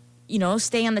 But,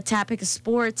 stay on the topic of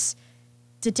sports.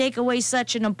 To take away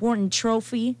such an important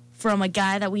trophy from a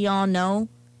guy that we all know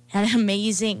had an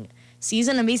amazing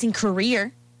season, amazing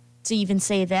career, to even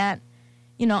say that.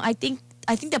 I think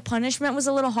the punishment was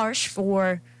a little harsh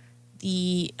for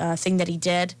the thing that he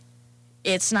did.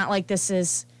 It's not like this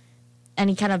is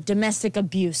any kind of domestic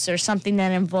abuse or something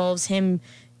that involves him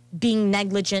being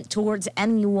negligent towards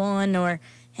anyone or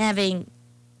having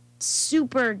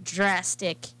super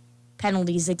drastic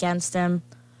penalties against him.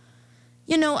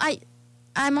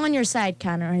 I'm on your side,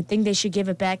 Connor. I think they should give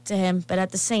it back to him. But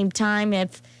at the same time,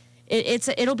 if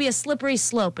it'll be a slippery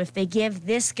slope. If they give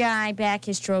this guy back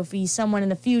his trophy, someone in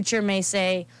the future may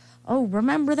say, oh,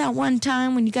 remember that one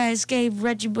time when you guys gave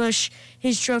Reggie Bush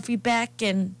his trophy back?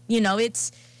 And,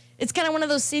 it's kind of one of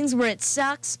those things where it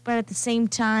sucks, but at the same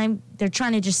time, they're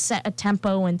trying to just set a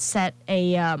tempo and set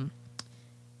a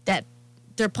that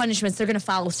their punishments, they're going to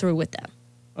follow through with them.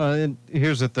 And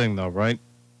here's the thing, though, right?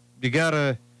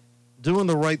 Doing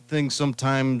the right thing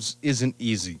sometimes isn't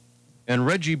easy. And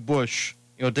Reggie Bush,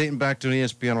 dating back to an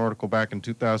ESPN article back in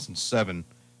 2007,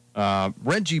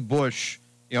 Reggie Bush,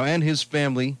 and his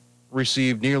family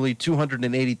received nearly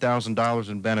 $280,000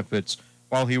 in benefits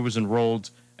while he was enrolled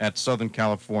at Southern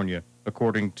California,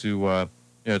 according to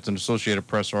it's an Associated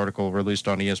Press article released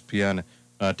on ESPN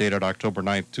dated October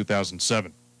 9th,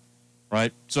 2007.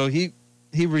 Right? So he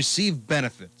received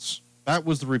benefits. That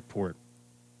was the report.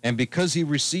 And because he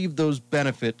received those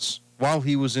benefits while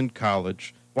he was in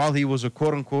college, while he was a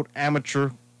quote-unquote amateur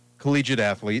collegiate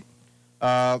athlete,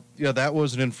 that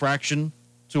was an infraction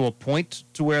to a point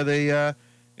to where they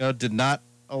did not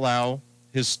allow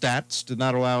his stats, did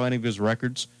not allow any of his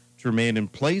records to remain in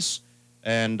place.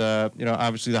 And,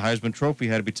 obviously the Heisman Trophy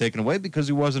had to be taken away because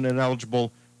he wasn't an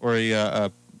eligible or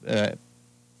a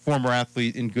former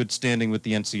athlete in good standing with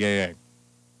the NCAA,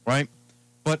 right?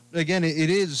 But, again,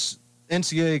 it is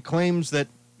NCAA claims that,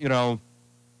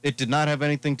 it did not have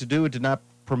anything to do. It did not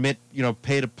permit,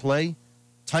 pay-to-play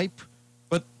type.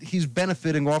 But he's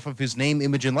benefiting off of his name,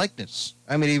 image, and likeness.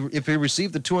 I mean, if he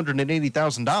received the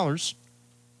 $280,000,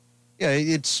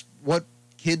 it's what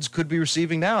kids could be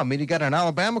receiving now. I mean, you got an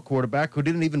Alabama quarterback who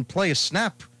didn't even play a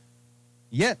snap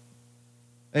yet,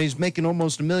 and he's making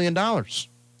almost $1 million,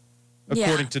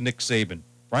 according to Nick Saban,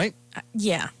 right?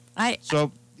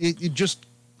 So it just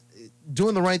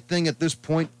doing the right thing at this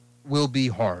point will be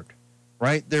hard,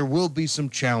 right? There will be some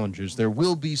challenges. There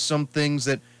will be some things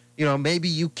that, maybe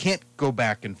you can't go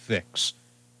back and fix.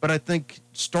 But I think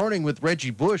starting with Reggie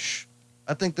Bush,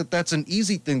 I think that's an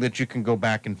easy thing that you can go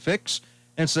back and fix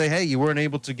and say, hey, you weren't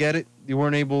able to get it. You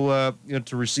weren't able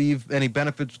to receive any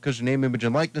benefits because your name, image,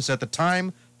 and likeness at the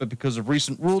time. But because of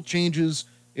recent rule changes,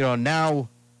 now,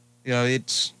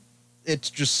 it's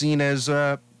just seen as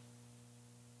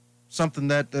something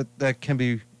that can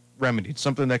be remedied,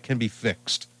 something that can be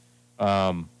fixed.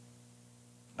 I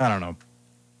don't know.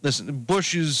 Listen,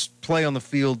 Bush's play on the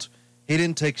field, he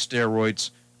didn't take steroids.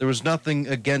 There was nothing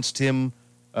against him.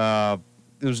 There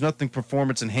was nothing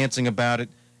performance enhancing about it.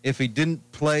 If he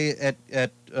didn't play at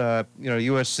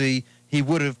USC, he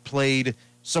would have played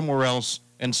somewhere else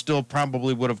and still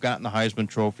probably would have gotten the Heisman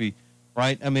Trophy,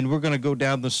 right? I mean, we're going to go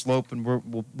down the slope and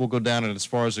we'll go down it as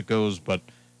far as it goes. But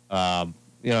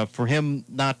for him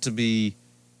not to be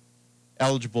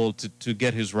eligible to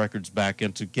get his records back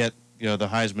and to get the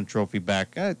Heisman Trophy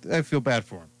back, I feel bad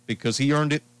for him because he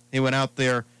earned it. He went out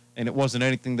there, and it wasn't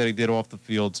anything that he did off the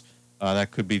field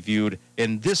that could be viewed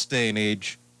in this day and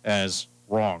age as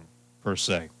wrong, per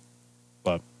se.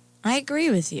 But I agree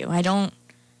with you.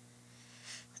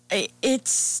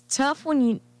 It's tough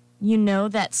when you know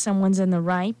that someone's in the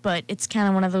right, but it's kind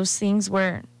of one of those things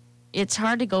where it's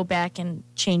hard to go back and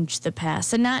change the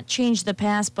past. And not change the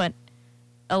past, but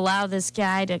allow this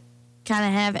guy to kind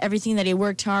of have everything that he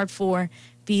worked hard for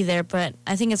be there. But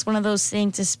I think it's one of those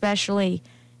things, especially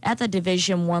at the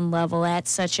Division I level, at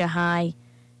such a high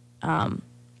kind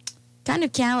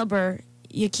of caliber,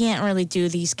 you can't really do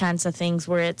these kinds of things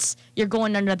where you're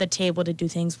going under the table to do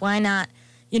things. Why not?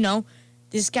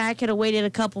 This guy could have waited a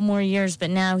couple more years, but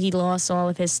now he lost all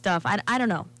of his stuff. I don't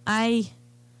know. I'm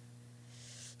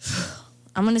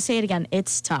going to say it again.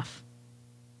 It's tough.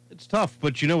 It's tough,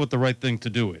 but you know what the right thing to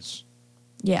do is.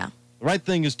 Yeah. The right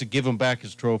thing is to give him back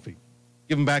his trophy.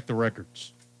 Give him back the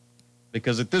records.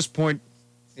 Because at this point,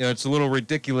 it's a little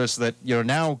ridiculous that,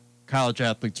 now college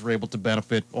athletes are able to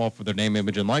benefit off of their name,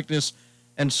 image, and likeness.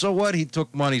 And so what? He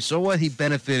took money. So what? He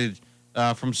benefited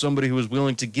from somebody who was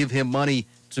willing to give him money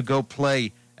to go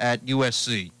play at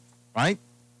USC, right?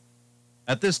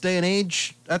 At this day and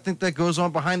age, I think that goes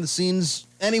on behind the scenes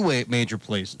anyway at major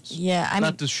places. Yeah,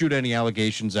 not to shoot any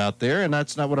allegations out there, and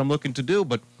that's not what I'm looking to do,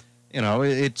 but,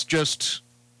 it's just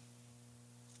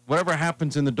whatever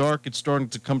happens in the dark, it's starting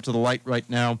to come to the light right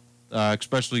now,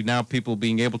 especially now people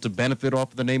being able to benefit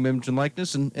off of the name, image, and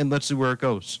likeness, and let's see where it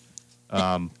goes.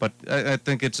 But I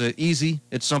think it's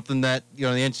it's something that, the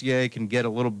NCAA can get a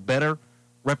little better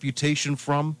reputation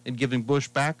from in giving Bush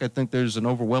back. I think there's an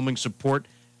overwhelming support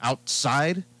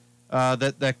outside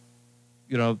that I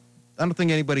don't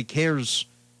think anybody cares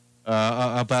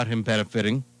about him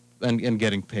benefiting and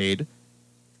getting paid.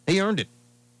 He earned it.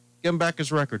 Give him back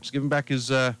his records. Give him back his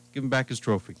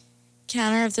trophy.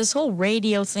 Connor, if this whole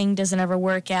radio thing doesn't ever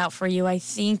work out for you, I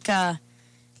think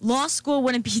law school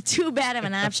wouldn't be too bad of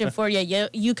an option for you.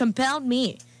 You compelled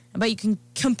me, but you can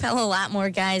compel a lot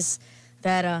more guys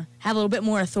that have a little bit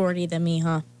more authority than me,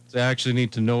 huh? They actually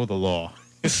need to know the law.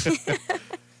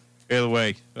 Either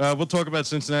way, we'll talk about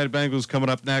Cincinnati Bengals coming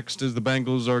up next as the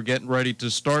Bengals are getting ready to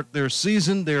start their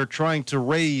season. They're trying to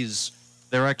raise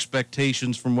their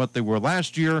expectations from what they were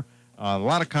last year. A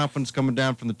lot of confidence coming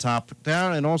down from the top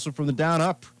down and also from the down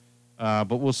up.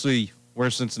 But we'll see where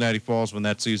Cincinnati falls when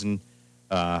that season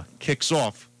kicks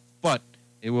off. But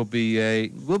it will be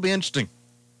interesting,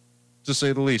 to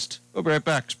say the least. We'll be right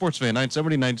back. Sports Fan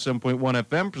 970, 97.1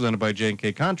 FM, presented by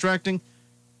J&K Contracting.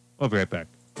 We'll be right back.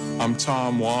 I'm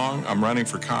Tom Wong. I'm running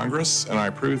for Congress, and I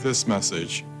approve this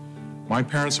message. My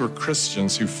parents were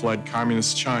Christians who fled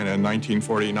communist China in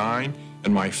 1949,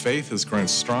 and my faith has grown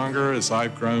stronger as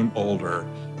I've grown older.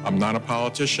 I'm not a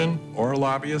politician or a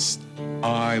lobbyist.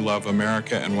 I love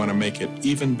America and want to make it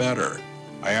even better.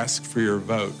 I ask for your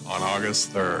vote on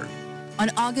August 3rd. On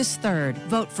August 3rd,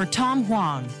 vote for Tom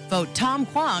Huang. Vote Tom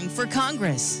Huang for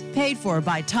Congress. Paid for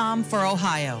by Tom for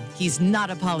Ohio. He's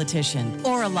not a politician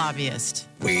or a lobbyist.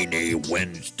 Weenie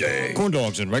Wednesday. Corn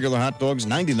dogs and regular hot dogs,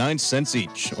 99 cents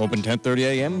each. Open 10:30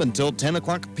 a.m. until 10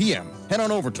 o'clock p.m. Head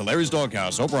on over to Larry's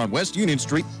Doghouse over on West Union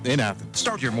Street in Athens.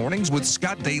 Start your mornings with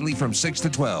Scott Daly from 6 to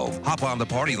 12. Hop on the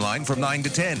party line from 9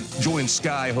 to 10. Join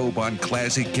Sky Hope on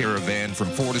Classic Caravan from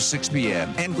 4 to 6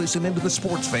 p.m. And listen into the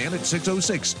Sports Fan at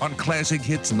 6:06 on Classic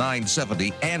Hits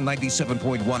 970 and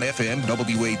 97.1 FM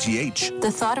WATH.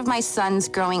 The thought of my sons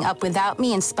growing up without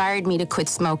me inspired me to quit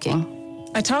smoking.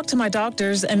 I talked to my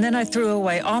doctors, and then I threw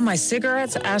away all my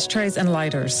cigarettes, ashtrays, and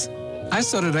lighters. I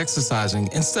started exercising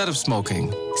instead of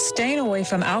smoking. Staying away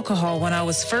from alcohol when I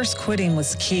was first quitting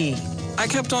was key. I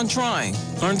kept on trying,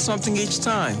 learned something each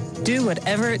time. Do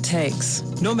whatever it takes.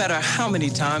 No matter how many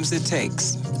times it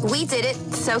takes. We did it,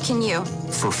 so can you.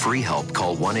 For free help,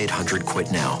 call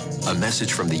 1-800-QUIT-NOW. A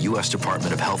message from the U.S.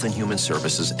 Department of Health and Human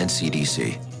Services and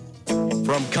CDC.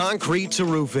 From concrete to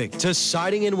roofing to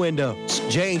siding and windows,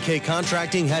 J&K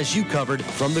Contracting has you covered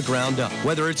from the ground up.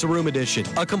 Whether it's a room addition,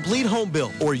 a complete home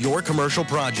build, or your commercial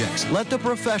projects, let the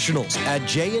professionals at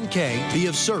J&K be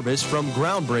of service from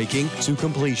groundbreaking to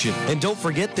completion. And don't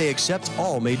forget they accept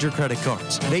all major credit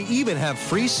cards. They even have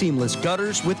free seamless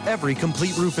gutters with every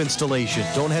complete roof installation.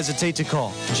 Don't hesitate to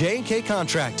call J&K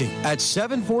Contracting at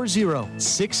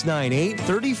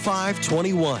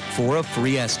 740-698-3521 for a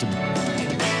free estimate.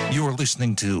 You're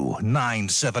listening to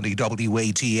 970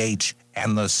 WATH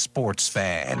and the Sports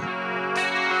Fan.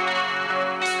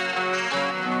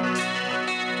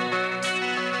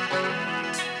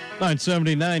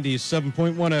 .90,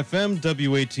 7.1 FM,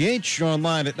 WATH. You're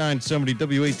online at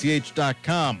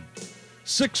 970WATH.com.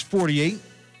 6:48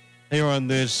 here on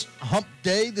this hump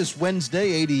day, this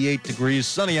Wednesday, 88 degrees,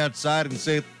 sunny outside in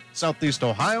southeast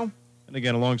Ohio. And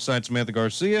again, alongside Samantha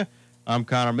Garcia, I'm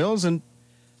Connor Mills, and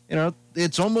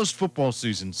it's almost football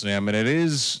season, Sam, and it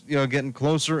is, getting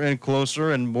closer and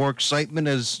closer and more excitement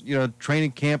as,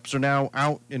 training camps are now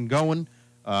out and going.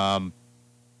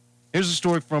 Here's a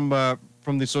story from the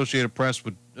Associated Press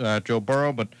with Joe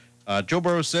Burrow, but Joe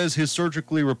Burrow says his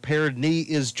surgically repaired knee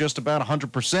is just about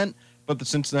 100%, but the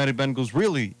Cincinnati Bengals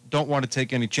really don't want to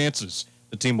take any chances.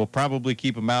 The team will probably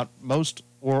keep him out most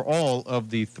or all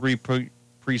of the 3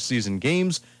 preseason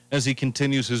games as he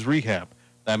continues his rehab.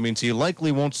 That means he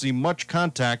likely won't see much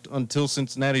contact until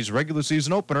Cincinnati's regular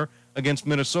season opener against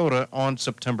Minnesota on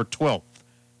September 12th.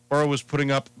 Burrow was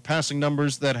putting up passing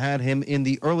numbers that had him in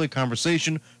the early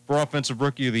conversation for Offensive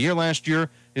Rookie of the Year last year.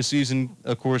 His season,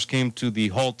 of course, came to the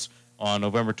halt on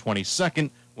November 22nd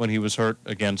when he was hurt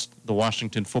against the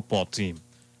Washington football team.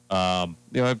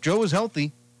 If Joe is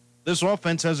healthy, this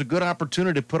offense has a good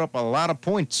opportunity to put up a lot of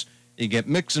points. You get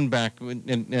Mixon back,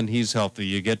 and he's healthy.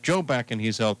 You get Joe back, and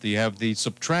he's healthy. You have the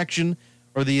subtraction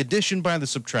or the addition by the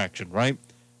subtraction, right?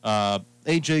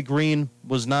 A.J. Green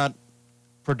was not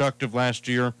productive last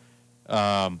year.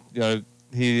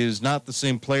 He is not the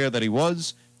same player that he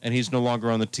was, and he's no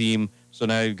longer on the team. So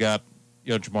now you've got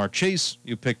Jamar Chase.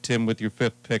 You picked him with your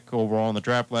 5th pick overall in the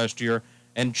draft last year,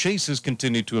 and Chase has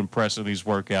continued to impress in these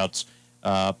workouts.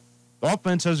 The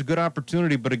offense has a good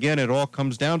opportunity, but again, it all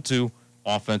comes down to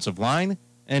offensive line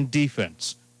and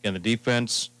defense. Can the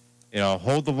defense,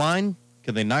 hold the line?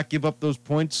 Can they not give up those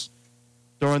points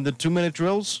during the 2-minute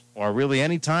drills or really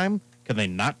any time? Can they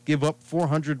not give up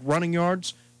 400 running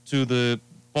yards to the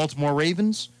Baltimore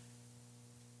Ravens?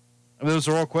 I mean, those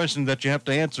are all questions that you have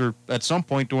to answer at some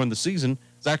point during the season.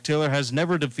 Zach Taylor has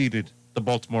never defeated the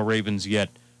Baltimore Ravens yet,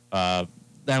 now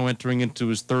entering into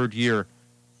his 3rd year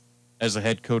as the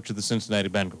head coach of the Cincinnati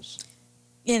Bengals.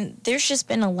 And there's just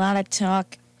been a lot of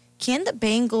talk. Can the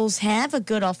Bengals have a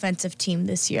good offensive team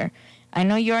this year? I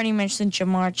know you already mentioned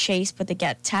Jamar Chase, but they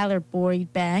got Tyler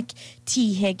Boyd back,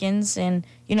 T. Higgins, and,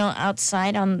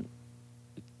 outside on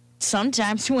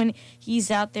sometimes when he's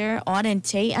out there, Auden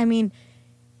Tate. I mean,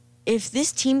 if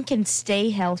this team can stay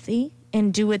healthy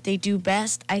and do what they do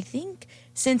best, I think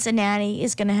Cincinnati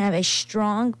is going to have a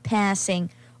strong passing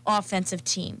offensive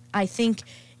team. I think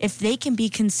if they can be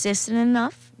consistent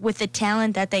enough with the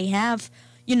talent that they have,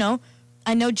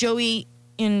 I know Joey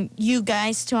and you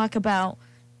guys talk about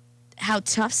how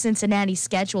tough Cincinnati's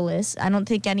schedule is. I don't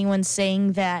think anyone's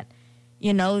saying that,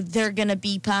 they're going to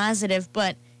be positive,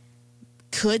 but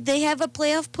could they have a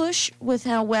playoff push with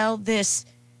how well this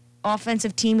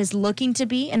offensive team is looking to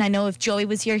be? And I know if Joey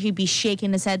was here, he'd be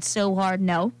shaking his head so hard,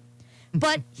 no.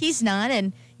 But he's not,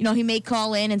 and, he may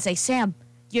call in and say, Sam,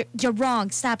 you're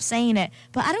wrong, stop saying it.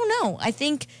 But I don't know. I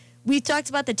think we've talked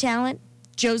about the talent.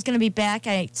 Joe's going to be back.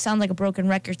 I sound like a broken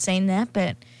record saying that,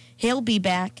 but he'll be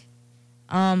back.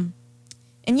 And,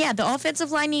 yeah, the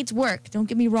offensive line needs work. Don't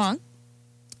get me wrong.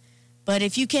 But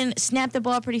if you can snap the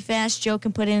ball pretty fast, Joe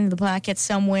can put it into the pocket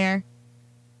somewhere.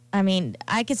 I mean,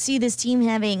 I could see this team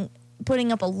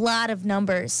putting up a lot of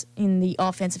numbers in the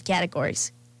offensive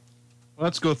categories.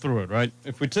 Let's go through it, right?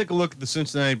 If we take a look at the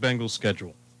Cincinnati Bengals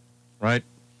schedule, right,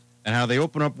 and how they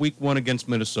open up week 1 against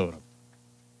Minnesota.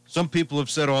 Some people have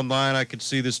said online I could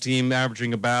see this team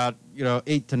averaging about,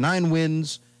 8 to 9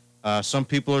 wins. Some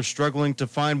people are struggling to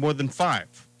find more than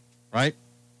 5, right?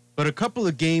 But a couple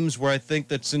of games where I think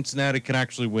that Cincinnati can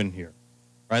actually win here,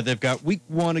 right? They've got week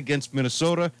 1 against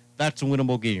Minnesota. That's a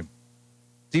winnable game.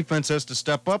 Defense has to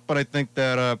step up, but I think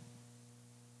that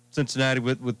Cincinnati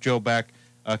with Joe back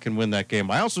can win that game.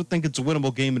 I also think it's a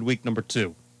winnable game in week number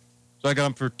 2. So I got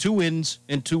them for 2 wins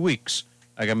in 2 weeks.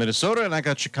 I got Minnesota and I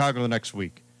got Chicago the next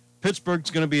week. Pittsburgh's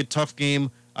going to be a tough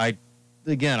game.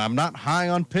 I'm not high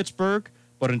on Pittsburgh,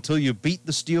 but until you beat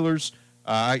the Steelers,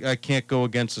 I can't go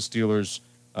against the Steelers.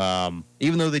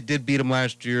 Even though they did beat them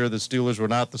last year, the Steelers were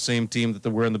not the same team that they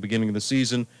were in the beginning of the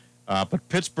season. But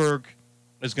Pittsburgh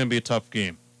is going to be a tough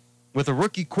game. With a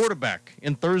rookie quarterback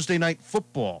in Thursday Night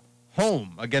Football,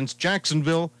 home against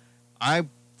Jacksonville, I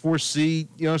foresee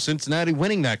Cincinnati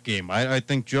winning that game. I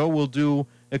think Joe will do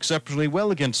exceptionally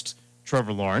well against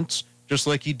Trevor Lawrence, just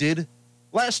like he did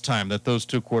last time that those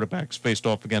two quarterbacks faced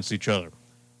off against each other.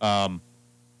 So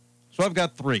I've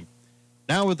got 3.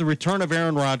 Now with the return of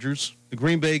Aaron Rodgers, the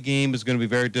Green Bay game is going to be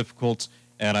very difficult,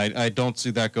 and I don't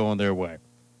see that going their way.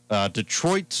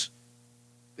 Detroit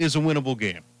is a winnable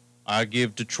game. I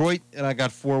give Detroit, and I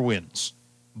got 4 wins.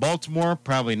 Baltimore,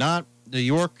 probably not. New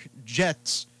York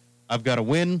Jets, I've got a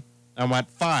win. I'm at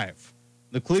 5.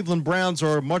 The Cleveland Browns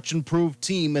are a much improved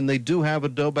team, and they do have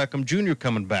Odell Beckham Jr.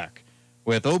 coming back.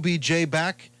 With OBJ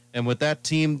back, and with that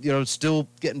team, still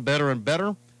getting better and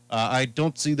better, I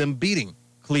don't see them beating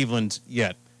Cleveland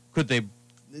yet. Could they?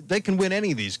 They can win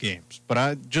any of these games, but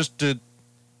I just to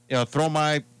throw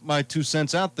my 2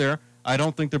 cents out there, I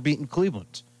don't think they're beating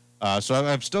Cleveland. So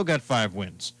I've still got 5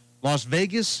 wins. Las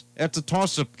Vegas, that's a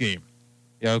toss-up game.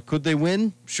 Could they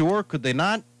win? Sure. Could they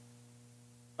not?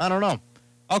 I don't know.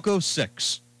 I'll go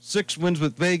 6. 6 wins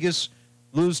with Vegas,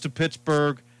 lose to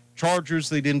Pittsburgh. Chargers,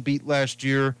 they didn't beat last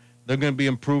year. They're going to be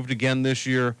improved again this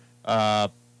year.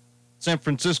 San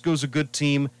Francisco's a good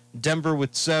team. Denver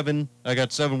with 7. I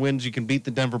got 7 wins. You can beat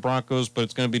the Denver Broncos, but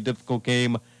it's going to be a difficult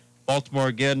game. Baltimore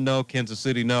again, no. Kansas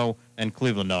City, no. And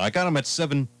Cleveland, no. I got them at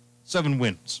 7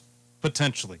 wins,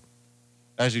 potentially,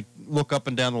 as you look up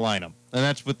and down the lineup. And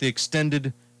that's with the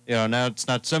extended, now it's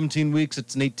not 17 weeks,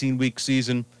 it's an 18-week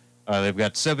season. They've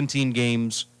got 17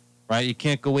 games, right? You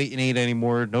can't go 8-8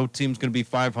 anymore. No team's going to be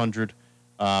 500.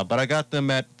 But I got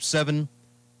them at 7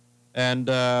 and,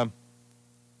 what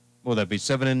would that be,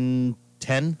 7-10?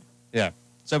 Yeah,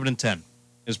 7-10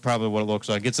 is probably what it looks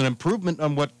like. It's an improvement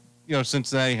on what,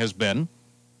 Cincinnati has been.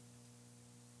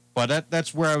 But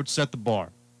that's where I would set the bar.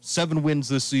 7 wins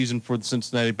this season for the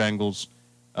Cincinnati Bengals.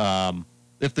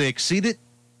 If they exceed it,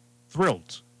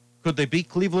 thrilled. Could they beat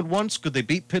Cleveland once? Could they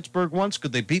beat Pittsburgh once?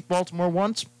 Could they beat Baltimore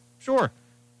once? Sure.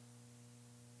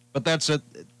 But that's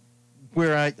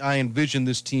where I envision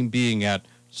this team being at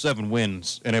 7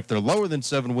 wins. And if they're lower than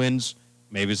 7 wins,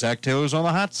 maybe Zach Taylor's on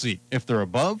the hot seat. If they're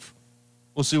above,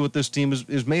 we'll see what this team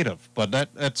is made of. But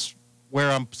that's where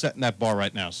I'm setting that bar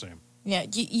right now, Sam. Yeah,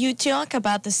 you talk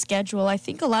about the schedule. I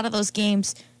think a lot of those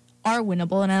games are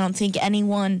winnable, and I don't think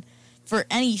anyone for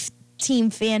any team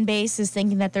fan base is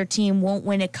thinking that their team won't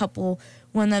win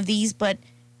one of these, but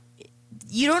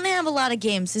you don't have a lot of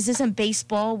games. This isn't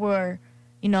baseball where,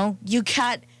 you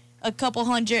got a couple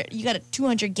hundred, you got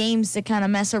 200 games to kind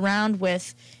of mess around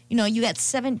with. You got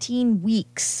 17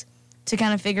 weeks to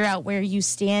kind of figure out where you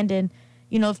stand. And,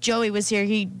 if Joey was here,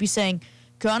 he'd be saying,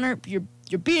 Connor, you're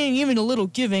being even a little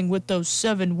giving with those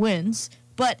 7 wins.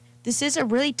 But this is a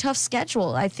really tough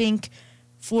schedule. I think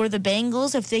for the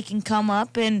Bengals, if they can come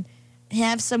up and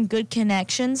have some good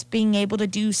connections, being able to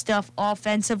do stuff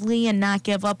offensively and not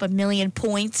give up 1,000,000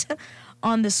 points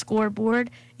on the scoreboard,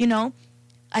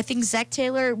 I think Zach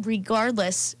Taylor,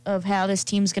 regardless of how this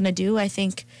team's going to do, I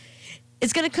think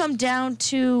it's going to come down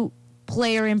to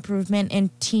player improvement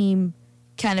and team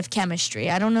kind of chemistry.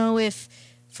 I don't know if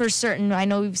for certain, I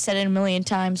know we've said it 1,000,000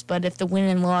 times, but if the win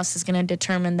and loss is going to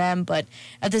determine them. But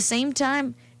at the same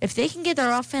time, if they can get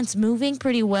their offense moving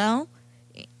pretty well,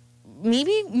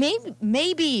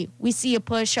 maybe we see a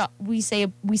push. We see a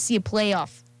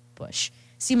playoff push.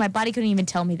 See, my body couldn't even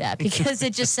tell me that because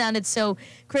it just sounded so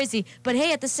crazy. But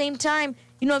hey, at the same time,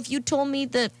 if you told me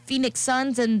the Phoenix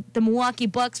Suns and the Milwaukee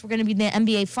Bucks were going to be in the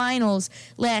NBA Finals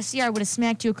last year, I would have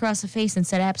smacked you across the face and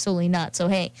said absolutely not. So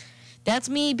hey, that's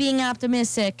me being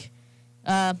optimistic.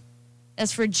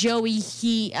 As for Joey,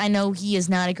 I know he is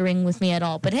not agreeing with me at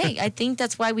all. But hey, I think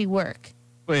that's why we work.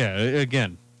 Well, yeah,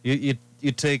 again, you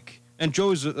take, and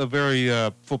Joey's a very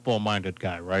football-minded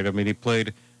guy, right? I mean, he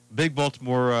played big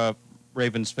Baltimore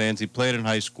Ravens fans. He played in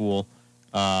high school.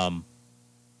 But,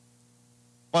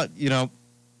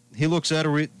 he looks at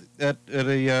a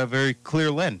very clear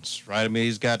lens, right? I mean,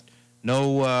 he's got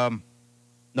no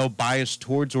bias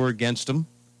towards or against him.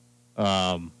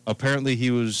 Apparently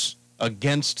he was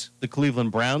against the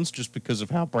Cleveland Browns just because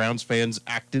of how Browns fans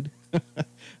acted.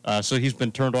 So he's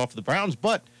been turned off the Browns.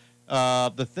 But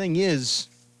the thing is,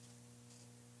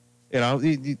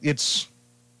 it's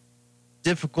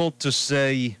difficult to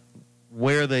say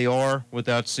where they are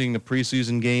without seeing the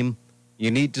preseason game.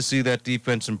 You need to see that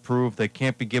defense improve. They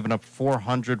can't be giving up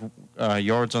 400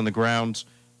 yards on the ground.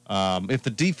 If the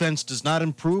defense does not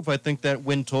improve, I think that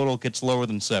win total gets lower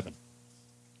than 7.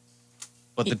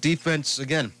 But the defense,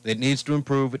 again, it needs to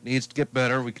improve. It needs to get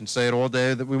better. We can say it all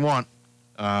day that we want.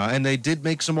 And they did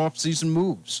make some offseason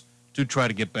moves to try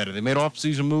to get better. They made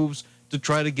offseason moves to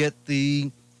try to get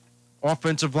the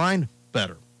offensive line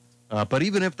better. But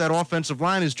even if that offensive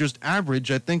line is just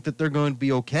average, I think that they're going to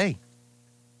be okay.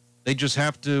 They just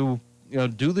have to,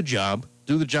 do the job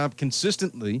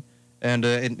consistently,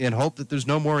 and hope that there's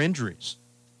no more injuries.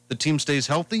 The team stays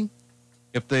healthy.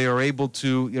 If they are able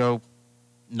to,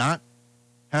 not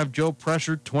have Joe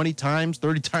pressured 20 times,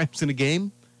 30 times in a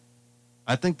game,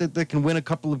 I think that they can win a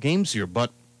couple of games here.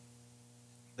 But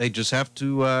they just have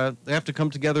to come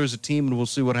together as a team, and we'll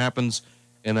see what happens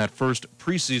in that first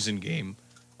preseason game.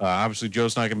 Obviously,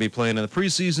 Joe's not going to be playing in the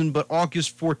preseason, but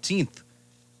August 14th.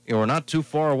 We're not too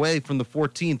far away from the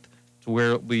 14th to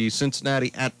where it'll be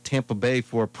Cincinnati at Tampa Bay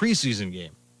for a preseason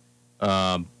game.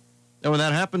 And when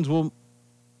that happens, we'll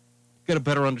get a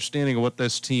better understanding of what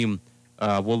this team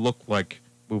will look like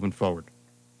moving forward.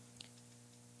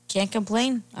 Can't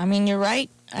complain. I mean, you're right.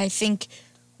 I think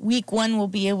week 1 will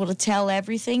be able to tell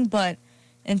everything, but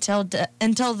until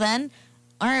then,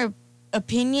 our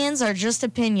opinions are just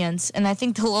opinions, and I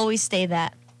think they'll always stay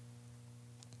that.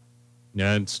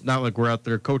 Yeah, it's not like we're out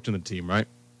there coaching the team, right?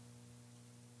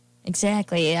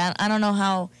 Exactly. I don't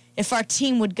know if our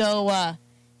team would go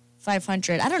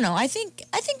 500. I don't know. I think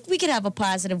we could have a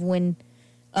positive winning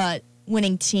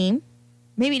team.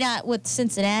 Maybe not with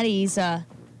Cincinnati's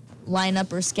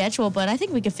lineup or schedule, but I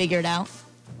think we could figure it out.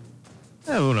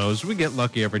 Yeah, who knows? We get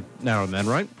lucky every now and then,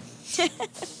 right?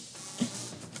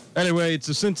 Anyway, it's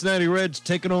the Cincinnati Reds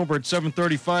taking over at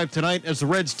 7:35 tonight as the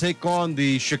Reds take on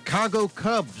the Chicago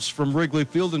Cubs from Wrigley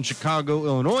Field in Chicago,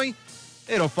 Illinois.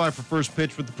 8:05 for first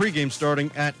pitch with the pregame starting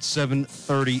at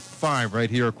 7:35 right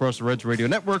here across the Reds Radio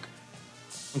Network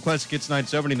on Classic Hits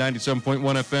 970,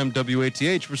 97.1 FM,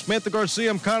 WATH. For Samantha Garcia,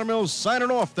 I'm Connor Mills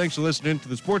signing off. Thanks for listening to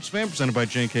The Sports Fan, presented by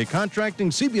J&K Contracting.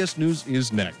 CBS News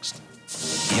is next.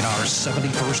 In our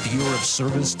 71st year of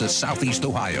service to Southeast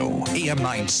Ohio, AM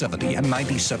 970 and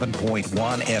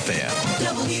 97.1 FM.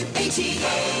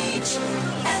 WATH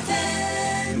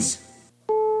FMs.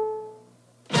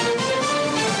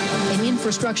 An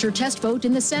infrastructure test vote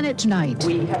in the Senate tonight.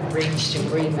 We have reached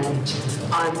agreement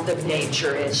on the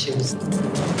major issues.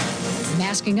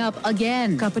 Masking up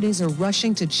again. Companies are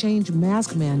rushing to change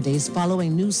mask mandates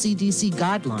following new CDC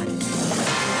guidelines.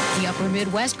 The upper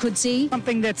Midwest could see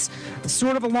something that's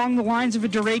sort of along the lines of a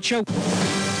derecho.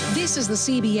 This is the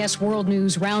CBS World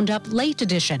News Roundup Late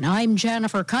Edition. I'm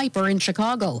Jennifer Kuiper in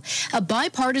Chicago. A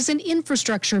bipartisan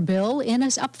infrastructure bill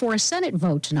is up for a Senate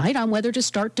vote tonight on whether to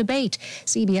start debate.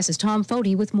 CBS's Tom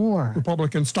Foti with more.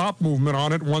 Republicans stopped movement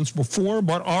on it once before,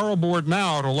 but are aboard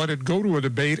now to let it go to a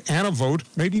debate and a vote,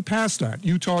 maybe past that.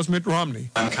 Utah's Mitt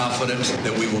Romney. I'm confident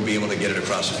that we will be able to get it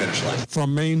across the finish line.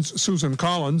 From Maine's Susan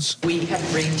Collins. We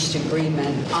have reached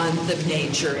agreement on the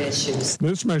major issues.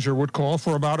 This measure would call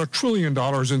for about $1 trillion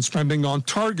in spending on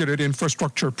targeted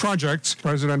infrastructure projects.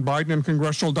 President Biden and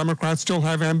congressional Democrats still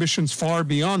have ambitions far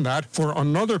beyond that for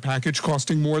another package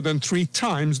costing more than 3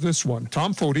 times this one.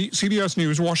 Tom Foti, CBS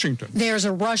News, Washington. There's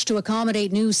a rush to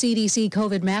accommodate new CDC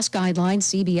COVID mask guidelines.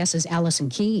 CBS's Allison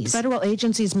Keyes. Federal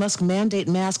agencies must mandate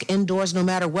masks indoors no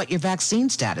matter what your vaccine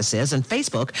status is, and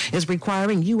Facebook is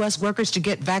requiring U.S. workers to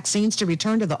get vaccines to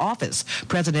return to the office.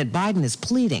 President Biden is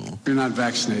pleading. You're not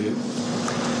vaccinated.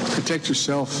 Protect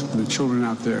yourself and the children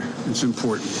out there. It's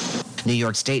important. New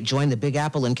York State joined the Big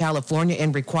Apple in California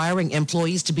in requiring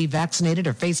employees to be vaccinated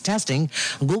or face testing.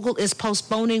 Google is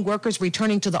postponing workers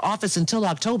returning to the office until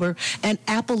October, and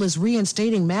Apple is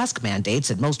reinstating mask mandates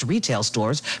at most retail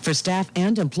stores for staff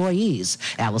and employees.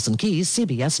 Allison Keyes,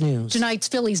 CBS News. Tonight's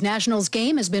Phillies-Nationals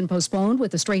game has been postponed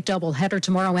with a straight doubleheader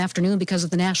tomorrow afternoon because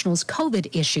of the Nationals'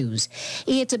 COVID issues.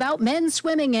 It's about men's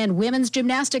swimming and women's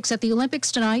gymnastics at the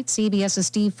Olympics tonight. CBS's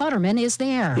Steve Futterman is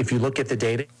there. If you look at the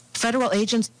data, federal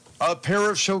agents. A pair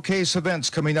of showcase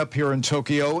events coming up here in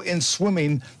Tokyo. In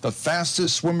swimming, the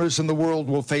fastest swimmers in the world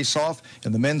will face off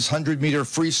in the men's 100-meter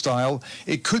freestyle.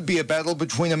 It could be a battle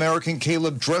between American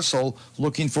Caleb Dressel,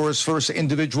 looking for his first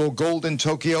individual gold in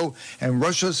Tokyo, and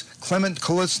Russia's Klement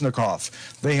Kolesnikov.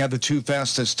 They had the 2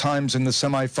 fastest times in the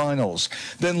semifinals.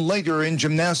 Then later in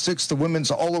gymnastics, the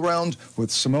women's all-around with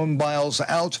Simone Biles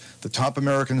out. The top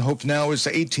American hope now is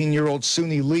 18-year-old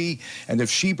Suni Lee, and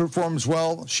if she performs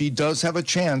well, she does have a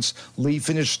chance race. Lee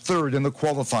finished third in the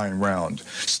qualifying round.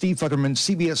 Steve Futterman,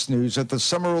 CBS News at the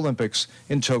Summer Olympics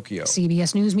in Tokyo.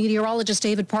 CBS News meteorologist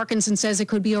David Parkinson says it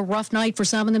could be a rough night for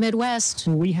some in the Midwest.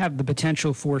 We have the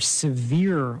potential for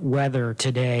severe weather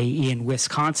today in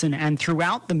Wisconsin and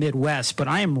throughout the Midwest, but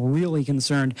I am really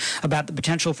concerned about the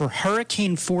potential for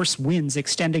hurricane-force winds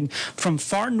extending from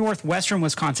far northwestern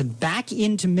Wisconsin back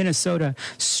into Minnesota,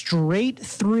 straight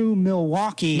through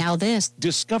Milwaukee. Now this.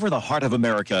 Discover the heart of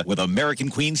America with American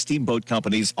Queen Steamboat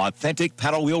Company's authentic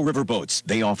paddle wheel riverboats.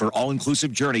 They offer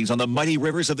all-inclusive journeys on the mighty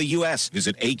rivers of the U.S.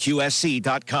 Visit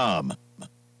AQSC.com.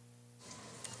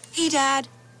 Hey, Dad,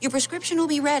 your prescription will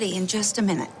be ready in just a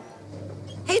minute.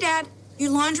 Hey, Dad,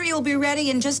 your laundry will be ready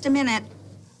in just a minute.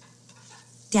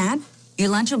 Dad, your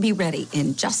lunch will be ready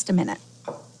in just a minute.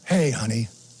 Hey, honey,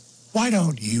 why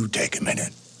don't you take a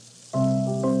minute?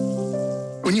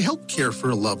 When you help care for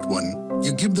a loved one,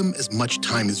 you give them as much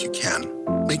time as you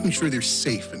can, making sure they're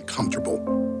safe and comfortable.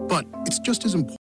 But it's just as important